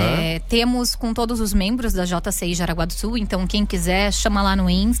 Temos com todos os membros da JCI Jaraguá do Sul, então quem quiser chama lá no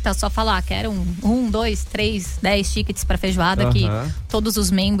Insta, só falar, quero 1, 2, 3, 10 tickets pra feijoada que todos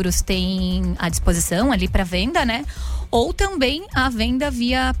os membros têm à disposição ali pra venda, né? Ou também a venda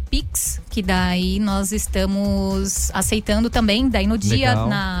via Pix, que daí nós estamos aceitando também. Daí no dia,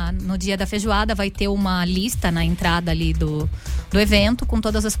 no dia da feijoada vai ter uma lista na entrada ali do evento com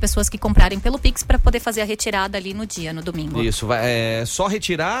todas as pessoas que comprarem pelo Pix para poder fazer a retirada ali no dia, no domingo. Isso, só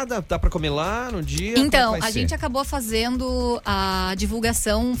retirada? Dá para comer lá no dia? Então, a gente acabou fazendo a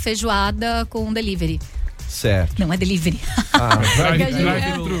divulgação feijoada com delivery. Certo. Não é delivery.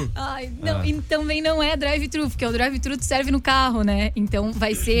 Drive-thru. Não, e também não é drive-thru, porque o drive-thru te serve no carro, né? Então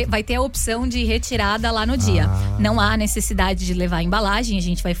vai ter a opção de retirada lá no dia. Não há necessidade de levar a embalagem, a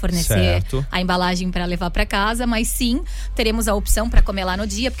gente vai fornecer a embalagem para levar para casa, mas sim, teremos a opção para comer lá no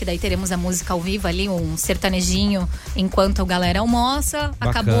dia, porque daí teremos a música ao vivo ali, um sertanejinho, enquanto a galera almoça. Bacana.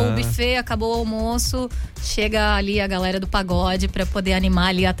 Acabou o buffet, acabou o almoço, chega ali a galera do pagode para poder animar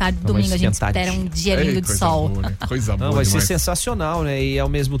ali a tarde do domingo. A gente espera um dia lindo de sol. Boa, né? Coisa boa. Não, vai demais. ser sensacional, né? E ao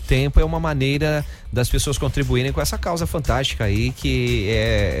mesmo tempo é uma maneira das pessoas contribuírem com essa causa fantástica aí que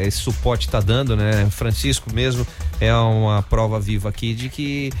esse suporte tá dando, né? Francisco mesmo é uma prova viva aqui de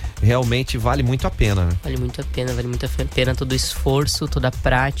que realmente vale muito a pena, né? Vale muito a pena todo o esforço, toda a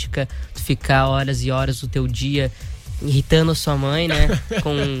prática, tu ficar horas e horas do teu dia irritando a sua mãe, né?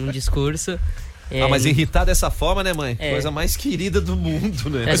 Com um discurso. Mas irritar dessa forma, né, mãe? Coisa mais querida do mundo,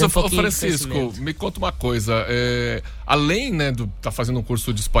 né? Mas, Francisco, me conta uma coisa. Além, né, tá fazendo um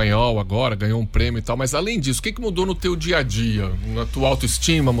curso de espanhol agora, ganhou um prêmio e tal, mas além disso, o que mudou no teu dia a dia? Na tua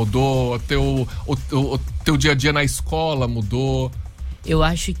autoestima mudou? O teu dia a dia na escola mudou? Eu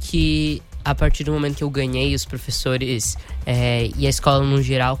acho que a partir do momento que eu ganhei, os professores e a escola no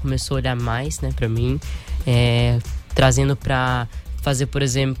geral começou a olhar mais, né, pra mim, trazendo pra fazer, por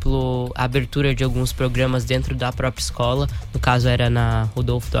exemplo, a abertura de alguns programas dentro da própria escola. No caso era na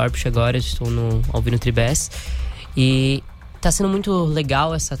Rodolfo Dorpsch, agora eu estou no Alvino Tribes. E tá sendo muito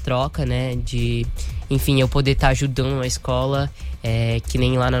legal essa troca, né? De, enfim, eu poder estar ajudando a escola, que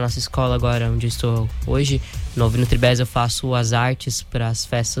nem lá na nossa escola agora, onde eu estou hoje. No Alvino Tribes eu faço as artes para as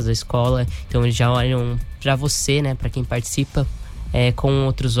festas da escola. Então eles já olham para você, né? Para quem participa, com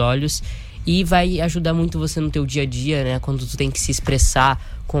outros olhos. E vai ajudar muito você no teu dia a dia, né? Quando tu tem que se expressar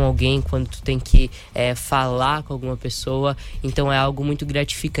com alguém, quando tu tem que falar com alguma pessoa. Então é algo muito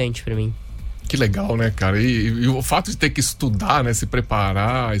gratificante pra mim. Que legal, né, cara? E o fato de ter que estudar, né? Se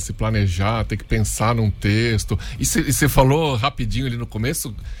preparar, se planejar, ter que pensar num texto. E você falou rapidinho ali no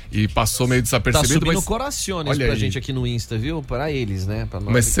começo e passou meio desapercebido. Tá subindo corações pra gente aqui no Insta, viu? Para eles, né? Pra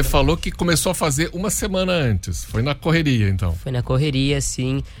nós. Mas você falou que começou a fazer uma semana antes. Foi na correria, então? Foi na correria,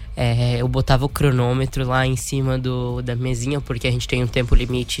 sim. Eu botava o cronômetro lá em cima da mesinha, porque a gente tem um tempo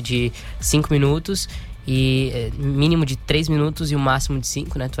limite de 5 minutos. E mínimo de 3 minutos e o máximo de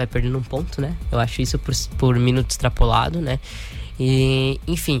 5, né? Tu vai perdendo um ponto, né? Eu acho isso por minuto extrapolado, né? E,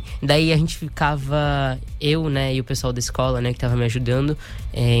 enfim, daí a gente ficava, eu, né, e o pessoal da escola, né, que tava me ajudando,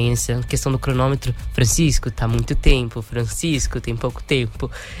 nessa questão do cronômetro. Francisco, tá muito tempo. Francisco, tem pouco tempo.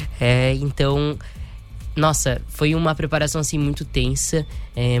 Então, nossa, foi uma preparação, assim, muito tensa,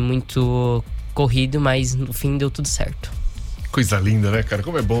 muito corrido, mas no fim deu tudo certo. Coisa linda, né, cara?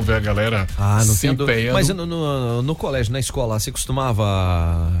 Como é bom ver a galera se empenhando. Mas no colégio, na escola, você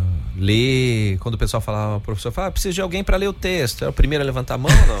costumava ler? Quando o pessoal falava, o professor falava, precisa de alguém para ler o texto. Era o primeiro a levantar a mão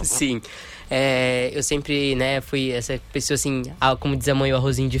ou não? Sim. Eu sempre, né, fui essa pessoa assim, como diz a mãe, o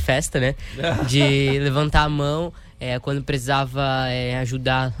arrozinho de festa, né? De levantar a mão quando precisava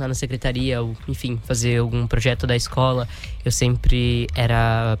ajudar lá na secretaria, ou, enfim, fazer algum projeto da escola. Eu sempre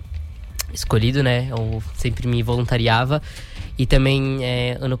era escolhido, né? Eu sempre me voluntariava. E também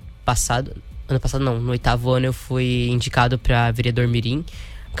no 8º ano eu fui indicado para vereador Mirim.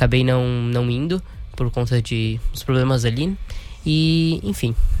 Acabei não indo por conta dos problemas ali. E,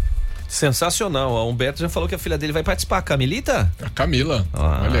 enfim. Sensacional. O Humberto já falou que a filha dele vai participar. A Camilita? A Camila.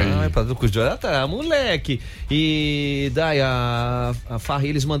 Olha aí. Para o curso de oratória, moleque. E daí a Farra,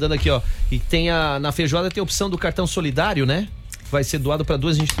 eles mandando aqui, ó. E tem na feijoada tem a opção do cartão solidário, né? Vai ser doado para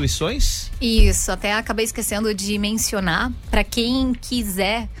 2 instituições? Isso, até acabei esquecendo de mencionar. Para quem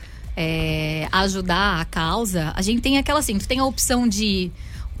quiser ajudar a causa, a gente tem aquela assim, tu tem a opção de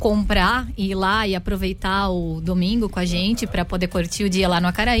comprar, ir lá e aproveitar o domingo com a gente para poder curtir o dia lá no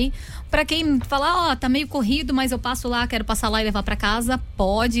Acaraí. Para quem falar, tá meio corrido, mas eu passo lá, quero passar lá e levar para casa,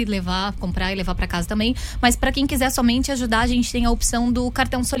 pode comprar e levar para casa também. Mas para quem quiser somente ajudar, a gente tem a opção do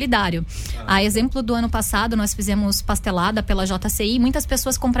cartão solidário. A exemplo do ano passado, nós fizemos pastelada pela JCI, muitas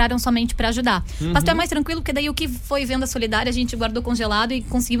pessoas compraram somente para ajudar. Pastel é mais tranquilo, porque daí o que foi venda solidária, a gente guardou congelado e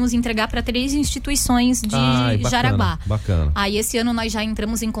conseguimos entregar para 3 instituições de Jaraguá. Bacana. Aí esse ano nós já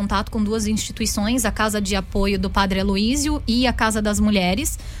entramos em contato com 2 instituições, a Casa de Apoio do Padre Aloísio e a Casa das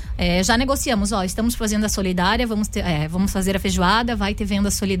Mulheres. Já negociamos, estamos fazendo a solidária, vamos fazer a feijoada, vai ter venda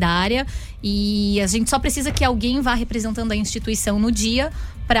solidária e a gente só precisa que alguém vá representando a instituição no dia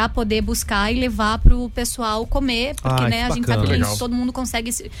para poder buscar e levar pro pessoal comer, porque né, a gente sabe que todo mundo consegue.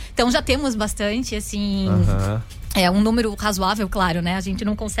 Então já temos bastante, assim, um número razoável, claro, né? A gente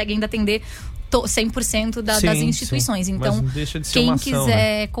não consegue ainda atender 100% das instituições. Sim. Então, Mas não deixa de ser quem uma ação,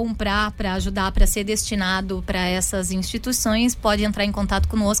 quiser comprar para ajudar, para ser destinado para essas instituições, pode entrar em contato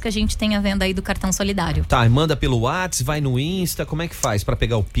conosco, a gente tem a venda aí do cartão solidário. Tá, manda pelo WhatsApp, vai no Insta, como é que faz para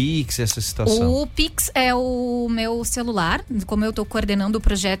pegar o Pix, essa situação? O Pix é o meu celular, como eu tô coordenando o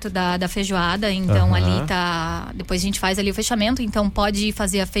projeto da feijoada, então ali tá, depois a gente faz ali o fechamento, então pode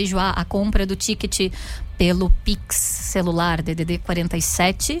fazer a compra do ticket pelo Pix celular DDD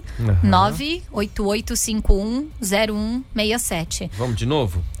 47 988510167. Vamos de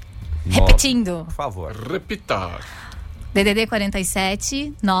novo? Repetindo. Por favor. Repitar. DDD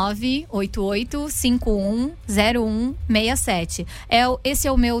 47 988510167. Esse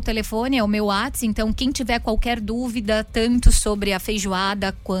é o meu telefone, é o meu WhatsApp, então quem tiver qualquer dúvida, tanto sobre a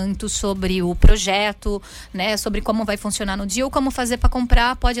feijoada quanto sobre o projeto, né, sobre como vai funcionar no dia ou como fazer para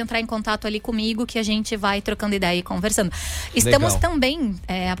comprar, pode entrar em contato ali comigo que a gente vai trocando ideia e conversando. Estamos também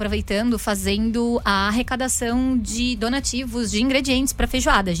aproveitando, fazendo a arrecadação de donativos de ingredientes para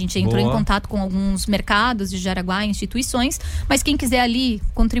feijoada. A gente entrou em contato com alguns mercados de Jaraguá, instituições, mas quem quiser ali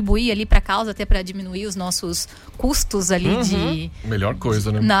contribuir ali para a causa, até para diminuir os nossos custos ali de... Melhor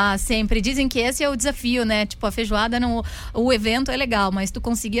coisa, né? Sempre dizem que esse é o desafio, né? Tipo, a feijoada, o evento é legal, mas tu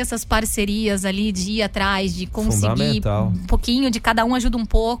conseguir essas parcerias ali de ir atrás, de conseguir um pouquinho, de cada um ajuda um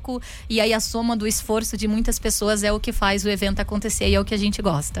pouco, e aí a soma do esforço de muitas pessoas é o que faz o evento acontecer e é o que a gente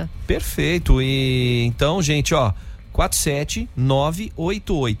gosta. Perfeito. E então, gente,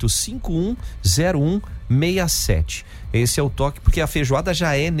 47988510167. Esse é o toque, porque a feijoada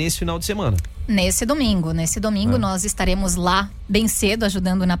já é nesse final de semana. Nesse domingo nós estaremos lá bem cedo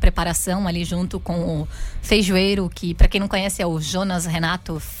ajudando na preparação ali junto com o feijoeiro, que para quem não conhece é o Jonas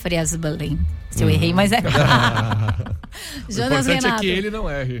Renato Friasbelen. Se eu errei, mas é. Jonas Renato. É que ele não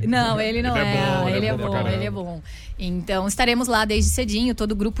erre. Não, ele não é. Ele é bom. Então, estaremos lá desde cedinho,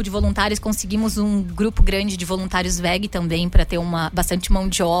 todo o grupo de voluntários. Conseguimos um grupo grande de voluntários VEG também, para ter bastante mão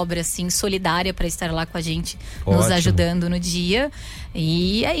de obra, assim, solidária, para estar lá com a gente, nos ajudando no dia.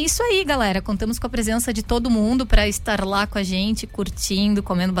 E é isso aí, galera. Contamos com a presença de todo mundo para estar lá com a gente, curtindo,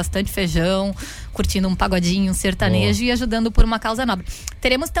 comendo bastante feijão, curtindo um pagodinho, um sertanejo e ajudando por uma causa nobre.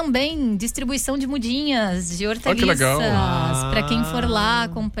 Teremos também distribuição de mudinhas, de hortaliças. Para quem for lá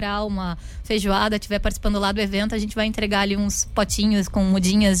comprar uma feijoada, estiver participando lá do evento, a gente vai entregar ali uns potinhos com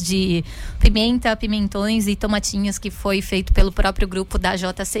mudinhas de pimenta, pimentões e tomatinhos, que foi feito pelo próprio grupo da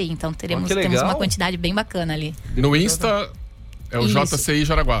JCI. Então temos uma quantidade bem bacana ali. No Insta é o JCI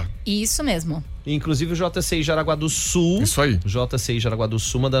Jaraguá. Isso mesmo. Inclusive o JCI Jaraguá do Sul. Isso aí. JCI Jaraguá do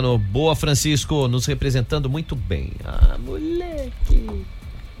Sul mandando boa, Francisco, nos representando muito bem. Ah, moleque.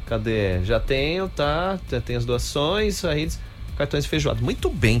 Cadê? Já tenho, tá? Já tem as doações, aí cartões de feijoada. Muito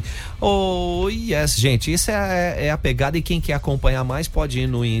bem. Yes, gente, isso é a pegada, e quem quer acompanhar mais pode ir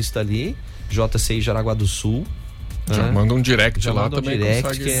no Insta ali, JCI Jaraguá do Sul. Já manda um direct lá também.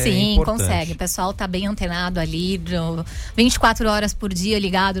 Sim, consegue. O pessoal tá bem antenado ali, 24 horas por dia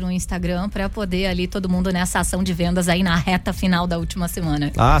ligado no Instagram, para poder ali todo mundo nessa ação de vendas aí na reta final da última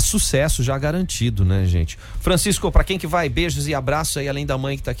semana. Sucesso já garantido, né, gente? Francisco, para quem que vai, beijos e abraços aí, além da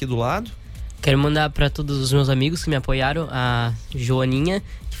mãe que tá aqui do lado. Quero mandar para todos os meus amigos que me apoiaram, a Joaninha,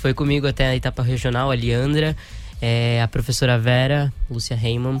 que foi comigo até a etapa regional, a Leandra, a professora Vera, Lúcia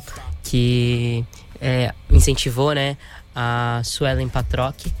Reimann, que incentivou, né, a Suelen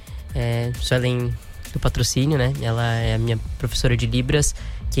Patroc, Suelen do patrocínio, né, ela é a minha professora de Libras,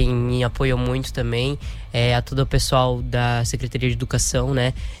 quem me apoiou muito também, a todo o pessoal da Secretaria de Educação,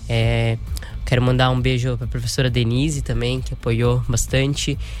 né, quero mandar um beijo para a professora Denise também, que apoiou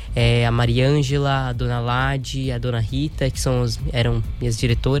bastante, a Mariângela, a dona Lade, a dona Rita, que eram minhas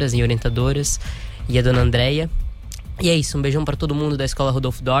diretoras e orientadoras, e a dona Andréia. E é isso, um beijão para todo mundo da Escola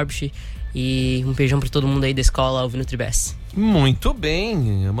Rodolfo Dorpsch e um beijão para todo mundo aí da Escola Alvino Tribes. Muito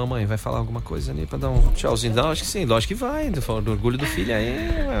bem. A mamãe vai falar alguma coisa ali para dar um tchauzinho? Não, acho que sim, lógico que vai. Falando do orgulho do filho aí.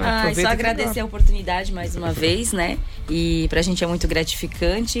 Só agradecer a oportunidade mais uma vez, né? E pra gente é muito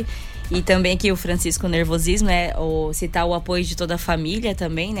gratificante. E também que o Francisco, nervosismo, citar o apoio de toda a família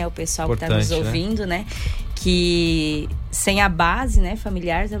também, né? O pessoal que tá nos ouvindo, né? Que sem a base, né,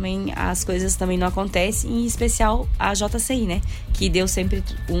 familiar também as coisas também não acontecem, em especial a JCI, né? Que deu sempre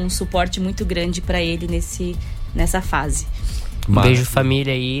um suporte muito grande para ele nessa fase. Um beijo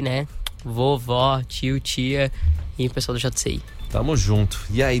família aí, né? Vovó, tio, tia e o pessoal do JCI. Tamo junto.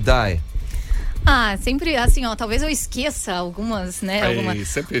 E aí, Dai? Sempre assim, talvez eu esqueça algumas, né?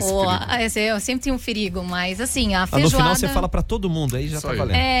 Sempre eu sempre tenho um perigo, mas assim, a feijoada... No final você fala pra todo mundo, aí já tá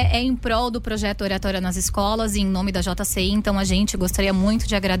valendo. É em prol do projeto Oratória nas Escolas, em nome da JCI, então a gente gostaria muito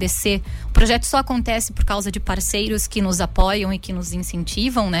de agradecer. O projeto só acontece por causa de parceiros que nos apoiam e que nos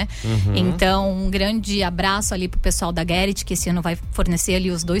incentivam, né? Então, um grande abraço ali pro pessoal da Gerrit, que esse ano vai fornecer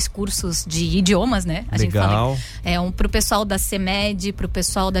ali os 2 cursos de idiomas, né? Legal. Gente fala, pro pessoal da CEMED, pro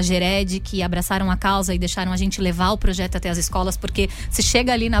pessoal da Gered, que abraçaram a causa e deixaram a gente levar o projeto até as escolas, porque se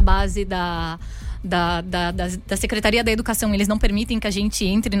chega ali na base da Secretaria da Educação, eles não permitem que a gente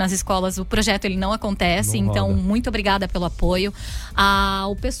entre nas escolas, o projeto ele não acontece, então muito obrigada pelo apoio.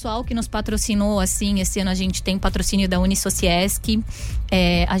 O pessoal que nos patrocinou, assim, esse ano a gente tem patrocínio da Unisociesc,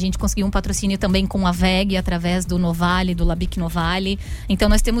 a gente conseguiu um patrocínio também com a VEG através do Novale, do Labic Novale, então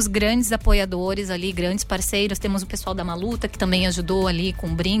nós temos grandes apoiadores ali, grandes parceiros, temos o pessoal da Maluta que também ajudou ali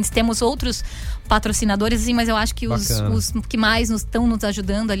com brindes, temos outros patrocinadores, assim, mas eu acho que os que mais estão nos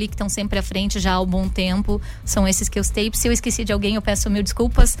ajudando ali, que estão sempre à frente já há bom tempo, são esses que eu citei. Se eu esqueci de alguém, eu peço mil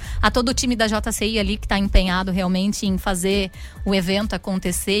desculpas a todo o time da JCI ali que está empenhado realmente em fazer o evento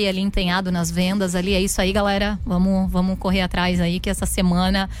acontecer, ali empenhado nas vendas ali. É isso aí, galera, vamos correr atrás aí, que essa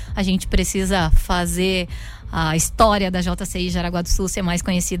semana a gente precisa fazer a história da JCI Jaraguá do Sul ser mais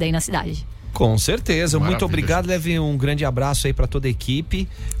conhecida aí na cidade. Com certeza, Maravilha. Muito obrigado, leve um grande abraço aí para toda a equipe,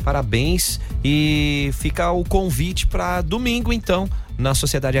 parabéns, e fica o convite para domingo então, na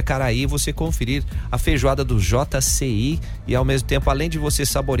Sociedade Acaraí, você conferir a feijoada do JCI e ao mesmo tempo, além de você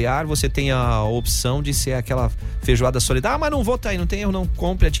saborear, você tem a opção de ser aquela feijoada solidária. Mas não vou estar aí, não tem erro, não,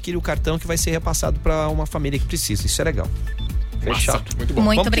 compre, adquire o cartão que vai ser repassado para uma família que precisa, isso é legal. Fechado. Muito bom.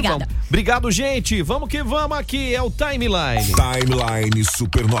 Muito obrigada. Obrigado, gente. Vamos que vamos, aqui é o Timeline. Timeline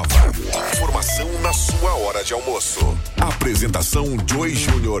Supernova. Informação na sua hora de almoço. Apresentação Joey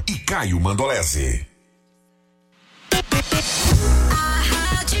Júnior e Caio Mandolesi.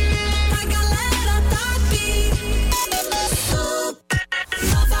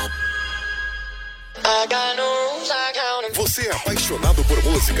 Você é apaixonado por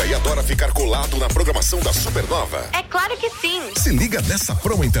música e adora ficar colado na programação da Supernova? É claro que sim! Se liga nessa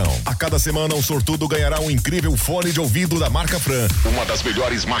promo então. A cada semana um sortudo ganhará um incrível fone de ouvido da marca Fran, uma das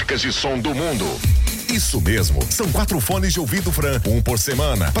melhores marcas de som do mundo. Isso mesmo, são 4 fones de ouvido Fran, um por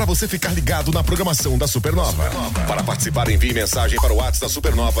semana, para você ficar ligado na programação da Supernova. Para participar, envie mensagem para o WhatsApp da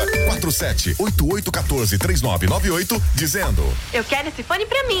Supernova 4788143998 dizendo: eu quero esse fone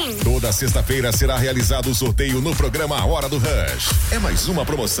pra mim. Toda sexta-feira será realizado o sorteio no programa A Hora do Rush. É mais uma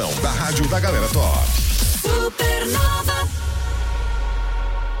promoção da Rádio da Galera Top. Supernova.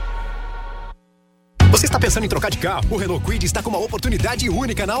 Você está pensando em trocar de carro? O Renault Kwid está com uma oportunidade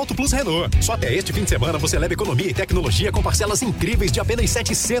única na Auto Plus Renault. Só até este fim de semana você leva economia e tecnologia com parcelas incríveis de apenas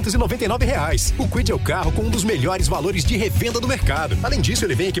R$ 799. O Kwid é o carro com um dos melhores valores de revenda do mercado. Além disso,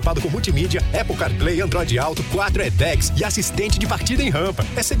 ele vem equipado com multimídia, Apple CarPlay, Android Auto, 4 AirTags e assistente de partida em rampa.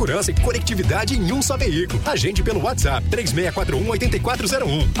 É segurança e conectividade em um só veículo. Agende pelo WhatsApp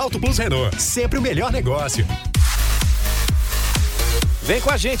 3641-8401. Auto Plus Renault, sempre o melhor negócio. Vem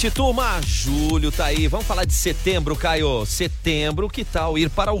com a gente, turma. Julho tá aí. Vamos falar de setembro, Caio. Setembro, que tal ir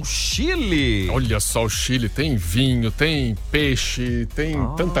para o Chile? Olha só, o Chile tem vinho, tem peixe, tem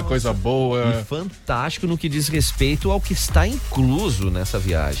tanta coisa boa. E fantástico no que diz respeito ao que está incluso nessa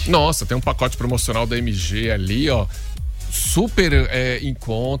viagem. Nossa, tem um pacote promocional da MG ali, ó. Super em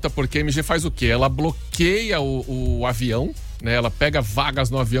conta, porque a MG faz o quê? Ela bloqueia o avião, né? Ela pega vagas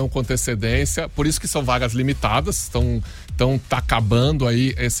no avião com antecedência, por isso que são vagas limitadas, então tá acabando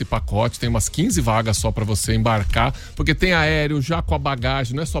aí esse pacote, tem umas 15 vagas só para você embarcar, porque tem aéreo já com a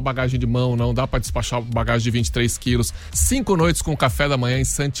bagagem, não é só bagagem de mão, não, dá para despachar bagagem de 23 quilos, 5 noites com café da manhã em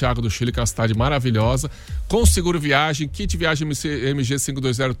Santiago do Chile, que é uma cidade maravilhosa, com seguro viagem, kit viagem MG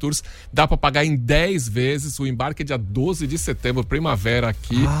 520 Tours, dá para pagar em 10 vezes, o embarque é dia 12 de setembro, primavera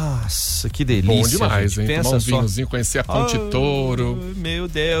aqui. Nossa, que delícia. Bom demais, hein? Pensa Tomar um vinhozinho, conhecer a Ponte Touro. Meu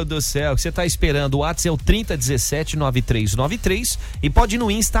Deus do céu, o que você tá esperando? O WhatsApp é o 3017-9393 e pode ir no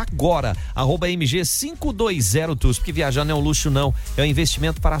Insta agora, @MG520 Tours, porque viajar não é um luxo não, é um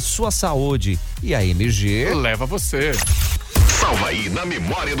investimento para a sua saúde. E a MG leva você. Salva aí na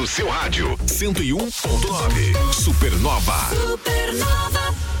memória do seu rádio. 101.9 Supernova.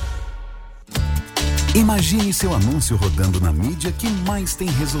 Supernova. Imagine seu anúncio rodando na mídia que mais tem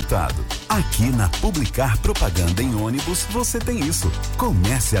resultado. Aqui na Publicar Propaganda em Ônibus você tem isso.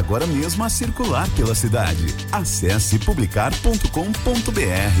 Comece agora mesmo a circular pela cidade. Acesse publicar.com.br.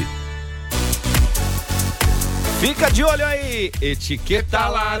 Fica de olho aí, etiqueta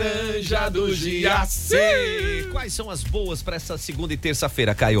laranja do Giaci. Quais são as boas para essa segunda e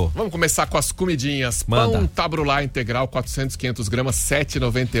terça-feira, Caio? Vamos começar com as comidinhas. Manda. Pão tabrulá integral, 400, 500 gramas,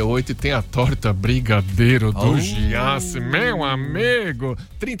 7,98. E tem a torta brigadeiro do Giaci, meu amigo,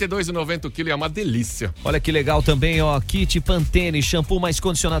 32,90 o quilo, é uma delícia. Olha que legal também, ó, kit Pantene, shampoo mais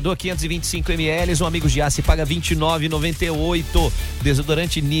condicionador, 525 ml, um amigo Giaci paga 29,98.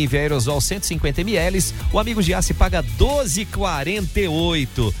 Desodorante Nivea aerosol, 150 ml, o amigo Giaci paga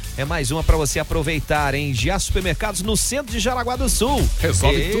 12,48. É mais uma para você aproveitar, hein? Giaci Supermercados no centro de Jaraguá do Sul.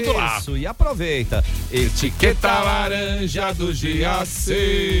 Resolve tudo lá. Isso, e aproveita. Etiqueta laranja do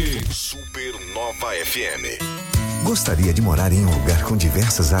Giaci. Supernova FM. Gostaria de morar em um lugar com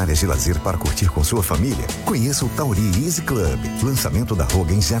diversas áreas de lazer para curtir com sua família? Conheça o Tauri Easy Club, lançamento da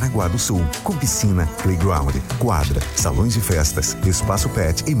Roga em Jaraguá do Sul, com piscina, playground, quadra, salões de festas, espaço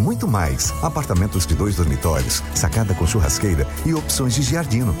pet e muito mais. Apartamentos de 2 dormitórios, sacada com churrasqueira e opções de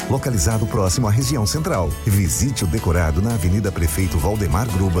giardino, localizado próximo à região central. Visite o decorado na Avenida Prefeito Valdemar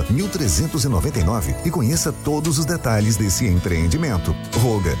Gruba, 1399 e conheça todos os detalhes desse empreendimento.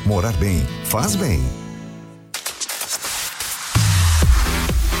 Roga, morar bem, faz bem.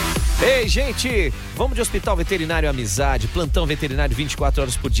 Ei, gente, vamos de Hospital Veterinário Amizade, plantão veterinário 24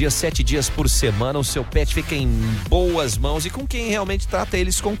 horas por dia, 7 dias por semana. O seu pet fica em boas mãos e com quem realmente trata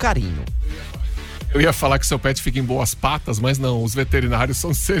eles com carinho. Eu ia falar que seu pet fica em boas patas, mas não, os veterinários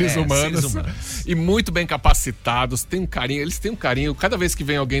são seres humanos e muito bem capacitados, tem um carinho, eles têm um carinho. Cada vez que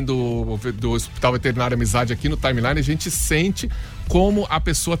vem alguém do Hospital Veterinário Amizade aqui no Timeline, a gente sente como a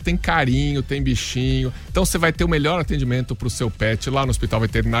pessoa tem carinho, tem bichinho. Então você vai ter o melhor atendimento pro seu pet lá no Hospital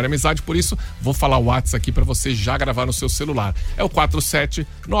Veterinário Amizade. Por isso, vou falar o WhatsApp aqui para você já gravar no seu celular. É o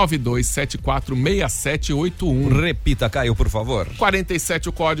 4792746781. Repita, Caio, por favor. 47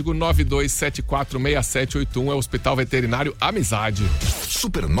 o código 92746781 é o Hospital Veterinário Amizade.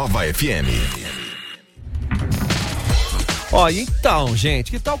 Supernova FM. Ó, então,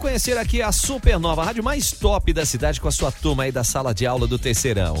 gente, que tal conhecer aqui a Supernova, a rádio mais top da cidade, com a sua turma aí da sala de aula do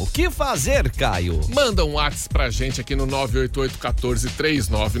terceirão? O que fazer, Caio? Manda um WhatsApp pra gente aqui no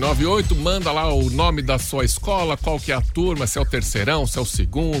 988-14-3998, manda lá o nome da sua escola, qual que é a turma, se é o terceirão, se é o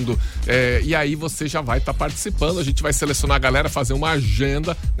segundo, e aí você já vai estar participando. A gente vai selecionar a galera, fazer uma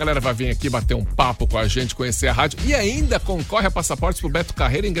agenda, a galera vai vir aqui bater um papo com a gente, conhecer a rádio e ainda concorre a passaportes pro Beto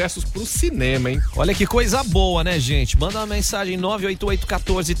Carreira, ingressos pro cinema, hein? Olha que coisa boa, né, gente? Manda uma mensagem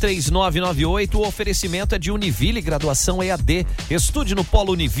 988-14-3998. O oferecimento é de Univille, graduação EAD. Estude no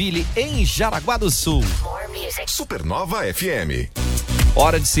Polo Univille, em Jaraguá do Sul. Supernova FM.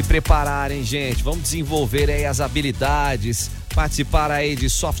 Hora de se prepararem, gente. Vamos desenvolver aí as habilidades, participar aí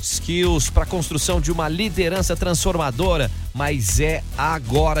de soft skills para a construção de uma liderança transformadora, mas é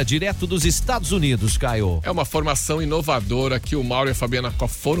agora, direto dos Estados Unidos, Caio. É uma formação inovadora que o Mauro e a Fabiana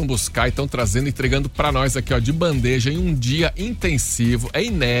foram buscar e estão trazendo, entregando para nós aqui, ó, de bandeja, em um dia intensivo, é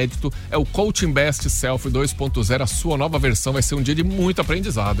inédito, é o Coaching Best Self 2.0, a sua nova versão, vai ser um dia de muito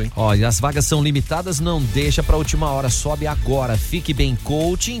aprendizado, hein? Ó, e as vagas são limitadas, não deixa pra última hora, sobe agora,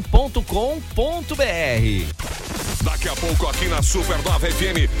 fiquebemcoaching.com.br. Daqui a pouco aqui na Supernova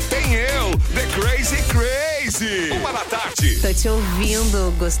FM tem eu, The Crazy Crazy. 1h da tarde. Tô te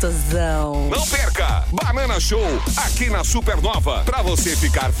ouvindo, gostosão. Não perca, Banana Show aqui na Supernova, pra você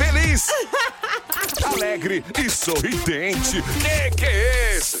ficar feliz, alegre e sorridente. Que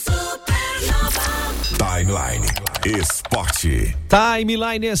é esse? Supernova. Timeline Esporte.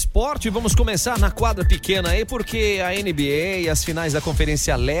 Timeline Esporte, vamos começar na quadra pequena aí, porque a NBA e as finais da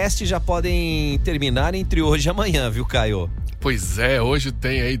Conferência Leste já podem terminar entre hoje e amanhã, viu, Caio? Pois é, hoje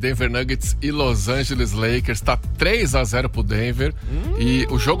tem aí Denver Nuggets e Los Angeles Lakers, tá 3-0 pro Denver, e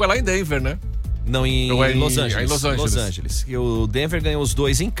o jogo é lá em Denver, né? Não, em Los Angeles. Em Los Angeles. Los Angeles. E o Denver ganhou os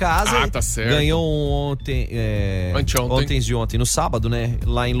dois em casa. Ah, tá certo. Ganhou ontem, ontem no sábado, né?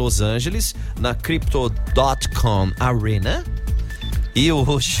 Lá em Los Angeles, na Crypto.com Arena. E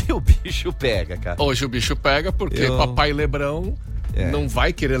hoje o bicho pega, cara. Hoje o bicho pega porque Papai Lebrão não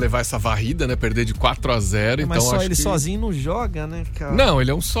vai querer levar essa varrida, né? Perder de 4-0. Mas então só acho ele que sozinho não joga, né, cara? Não,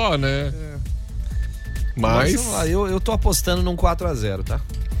 ele é um só, né? Mas eu tô apostando num 4-0, tá?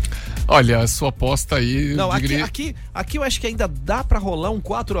 Olha, a sua aposta aí... Não, aqui eu acho que ainda dá pra rolar um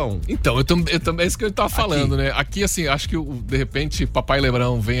 4-1. Então, eu também é isso que eu tava falando, né? Aqui, assim, acho que de repente Papai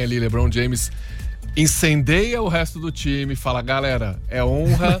Lebrão vem ali, LeBron James incendeia o resto do time, fala, galera, é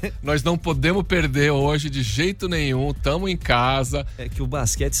honra, nós não podemos perder hoje de jeito nenhum, tamo em casa. É que o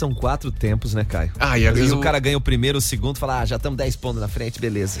basquete são 4 tempos, né, Caio? E às vezes o cara ganha o primeiro, o segundo, fala, já estamos 10 pontos na frente,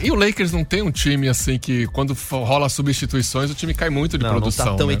 beleza. E o Lakers não tem um time assim que quando rola substituições, o time cai muito de produção.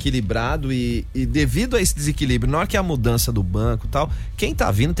 Não tá tão né? equilibrado e devido a esse desequilíbrio, na hora que é a mudança do banco e tal, quem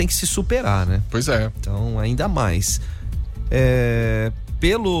tá vindo tem que se superar, né? Pois é. Então, ainda mais.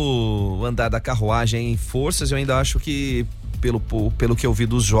 Pelo andar da carruagem em forças, eu ainda acho que, pelo que eu vi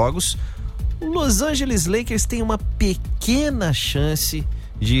dos jogos, o Los Angeles Lakers tem uma pequena chance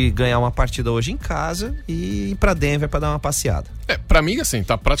de ganhar uma partida hoje em casa e ir pra Denver pra dar uma passeada. Pra mim, assim,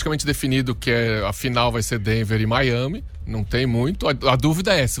 tá praticamente definido que a final vai ser Denver e Miami. Não tem muito. A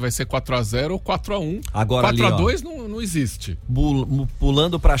dúvida é se vai ser 4-0 ou 4-1. Agora 4-2 não existe.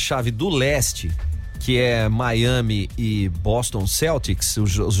 Pulando pra chave do leste, que é Miami e Boston Celtics,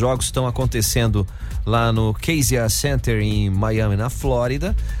 os jogos estão acontecendo lá no KCR Center em Miami, na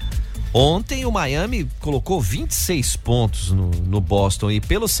Flórida. Ontem o Miami colocou 26 pontos no Boston e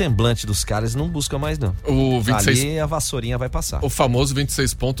pelo semblante dos caras não busca mais não. O 26... Ali a vassourinha vai passar. O famoso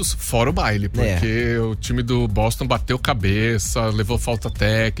 26 pontos fora o baile, porque o time do Boston bateu cabeça, levou falta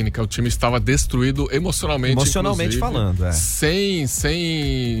técnica, o time estava destruído emocionalmente falando, sem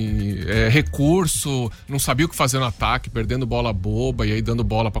recurso, não sabia o que fazer no ataque, perdendo bola boba e aí dando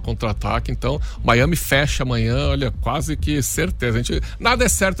bola para contra-ataque. Então Miami fecha amanhã, olha, quase que certeza. Nada é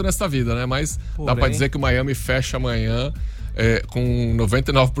certo nessa vida, né? Mas dá pra dizer que o Miami fecha amanhã com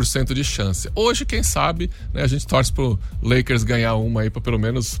 99% de chance. Hoje, quem sabe, né, a gente torce pro Lakers ganhar uma aí pra pelo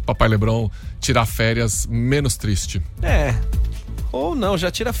menos Papai LeBron tirar férias menos triste. Ou não,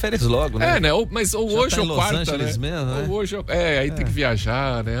 já tira férias logo, né? Mas já hoje tá ou quarta, Angeles né? Mesmo, né? Ou hoje, aí tem que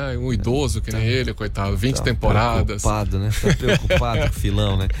viajar, né? Um idoso que nem ele, coitado, 20 temporadas. Preocupado, né? Tá preocupado com o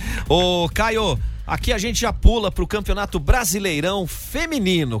filão, né? Ô, Caio, aqui a gente já pula pro Campeonato Brasileirão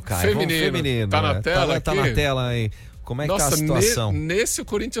Feminino, Caio. Feminino. Tá na tela tá na tela aí. Como é que tá a situação? Nesse o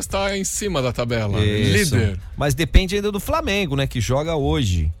Corinthians tá em cima da tabela, Isso. líder. Mas depende ainda do Flamengo, né? Que joga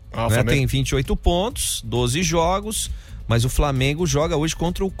hoje. Né? Flamengo... Tem 28 pontos, 12 jogos. Mas o Flamengo joga hoje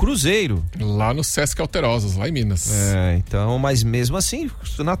contra o Cruzeiro. Lá no Sesc Alterosas, lá em Minas. Então, mas mesmo assim,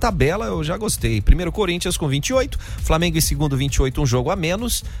 na tabela eu já gostei. Primeiro Corinthians com 28, Flamengo em segundo 28, um jogo a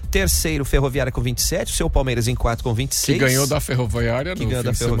menos. Terceiro Ferroviária com 27, o seu Palmeiras em quarto com 26. Que ganhou da Ferroviária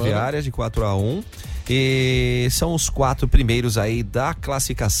de 4-1. E são os 4 primeiros aí da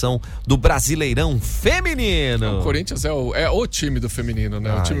classificação do Brasileirão Feminino. O Corinthians é o time do feminino,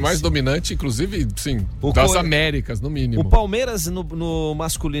 né? O time mais dominante, inclusive, sim, das Américas, no mínimo. O Palmeiras no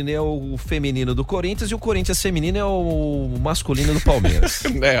masculino é o feminino do Corinthians e o Corinthians feminino é o masculino do Palmeiras.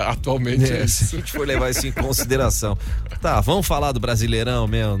 Atualmente é isso. Se a gente for levar isso em consideração. Tá, vamos falar do Brasileirão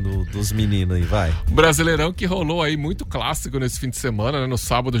mesmo, dos meninos aí, vai. Brasileirão que rolou aí muito clássico nesse fim de semana, né? No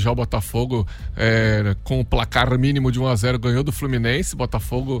sábado já o Botafogo com o placar mínimo de 1-0 ganhou do Fluminense.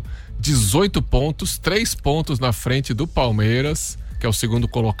 Botafogo 18 pontos, 3 pontos na frente do Palmeiras, que é o segundo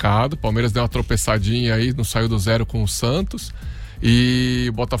colocado. O Palmeiras deu uma tropeçadinha aí, não saiu do zero com o Santos. E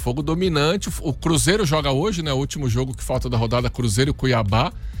o Botafogo dominante. O Cruzeiro joga hoje, né? O último jogo que falta da rodada, Cruzeiro e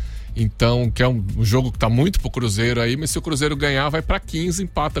Cuiabá. Então, que é um jogo que tá muito pro Cruzeiro aí, mas se o Cruzeiro ganhar, vai pra 15,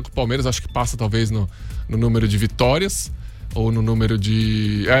 empata com o Palmeiras, acho que passa talvez no número de vitórias. Ou no número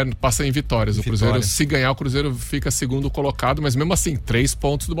de... passa em vitórias. O Cruzeiro, se ganhar, o Cruzeiro fica segundo colocado, mas mesmo assim, 3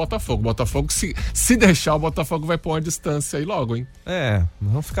 pontos do Botafogo. O Botafogo, se deixar, o Botafogo vai pôr uma distância aí logo, hein?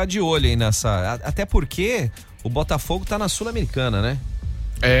 Vamos ficar de olho aí nessa... Até porque o Botafogo tá na Sul-Americana, né?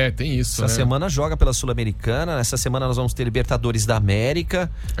 Tem isso, Essa semana joga pela Sul-Americana. Essa semana nós vamos ter Libertadores da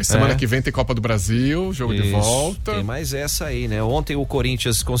América. A semana que vem tem Copa do Brasil, jogo de volta. Tem mais essa aí, né? Ontem o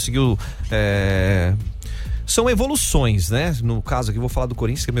Corinthians conseguiu... São evoluções, né? No caso aqui, vou falar do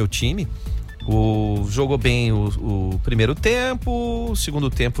Corinthians, que é meu time. Jogou bem o primeiro tempo, o segundo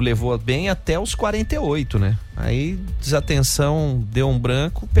tempo levou bem até os 48, né? Aí, desatenção, deu um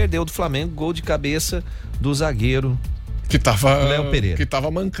branco, perdeu do Flamengo, gol de cabeça do zagueiro que tava Léo Pereira. Que tava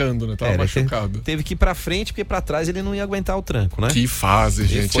mancando, né? Tava machucado. Teve que ir pra frente, porque pra trás ele não ia aguentar o tranco, né? Que fase,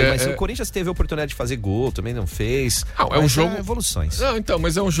 gente. Mas o Corinthians teve a oportunidade de fazer gol, também não fez. É um jogo... evoluções. Não, então,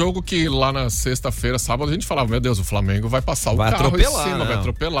 mas é um jogo que lá na sexta-feira, sábado, a gente falava, meu Deus, o Flamengo vai passar o carro atropelar, em cima, vai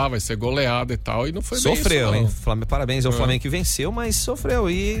atropelar, vai ser goleada e tal, e não foi bem sofreu, isso, hein? Parabéns ao Flamengo que venceu, mas sofreu.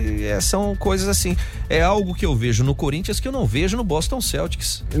 E são coisas assim, é algo que eu vejo no Corinthians que eu não vejo no Boston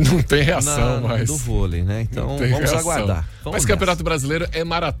Celtics. Não tem reação mais. Do vôlei, né? Então vamos aguardar. nessa. Mas Campeonato Brasileiro é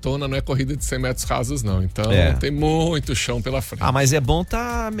maratona, não é corrida de 100 metros rasos, não. Então tem muito chão pela frente. Mas é bom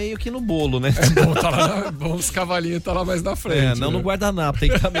tá meio que no bolo, né? É bom tá lá, bom os cavalinhos tá lá mais na frente. Não no guardanapo, tem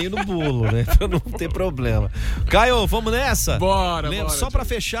que estar meio no bolo, né? Pra não ter problema. Caio, vamos nessa? Bora, Só pra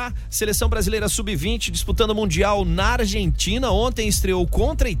fechar, Seleção Brasileira Sub-20 disputando o Mundial na Argentina. Ontem estreou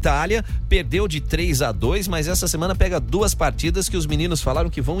contra a Itália, perdeu de 3-2, mas essa semana pega 2 partidas que os meninos falaram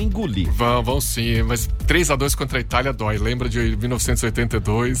que vão engolir. Vão sim, mas 3-2 contra a Itália dói. Lembra de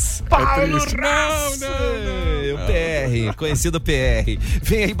 1982? Paulo é triste. Não. O PR, conhecido PR.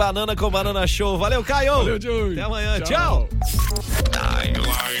 Vem aí Banana com Banana Show. Valeu, Caio. Valeu, Joey. Até amanhã. Tchau.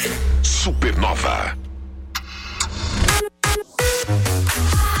 Supernova.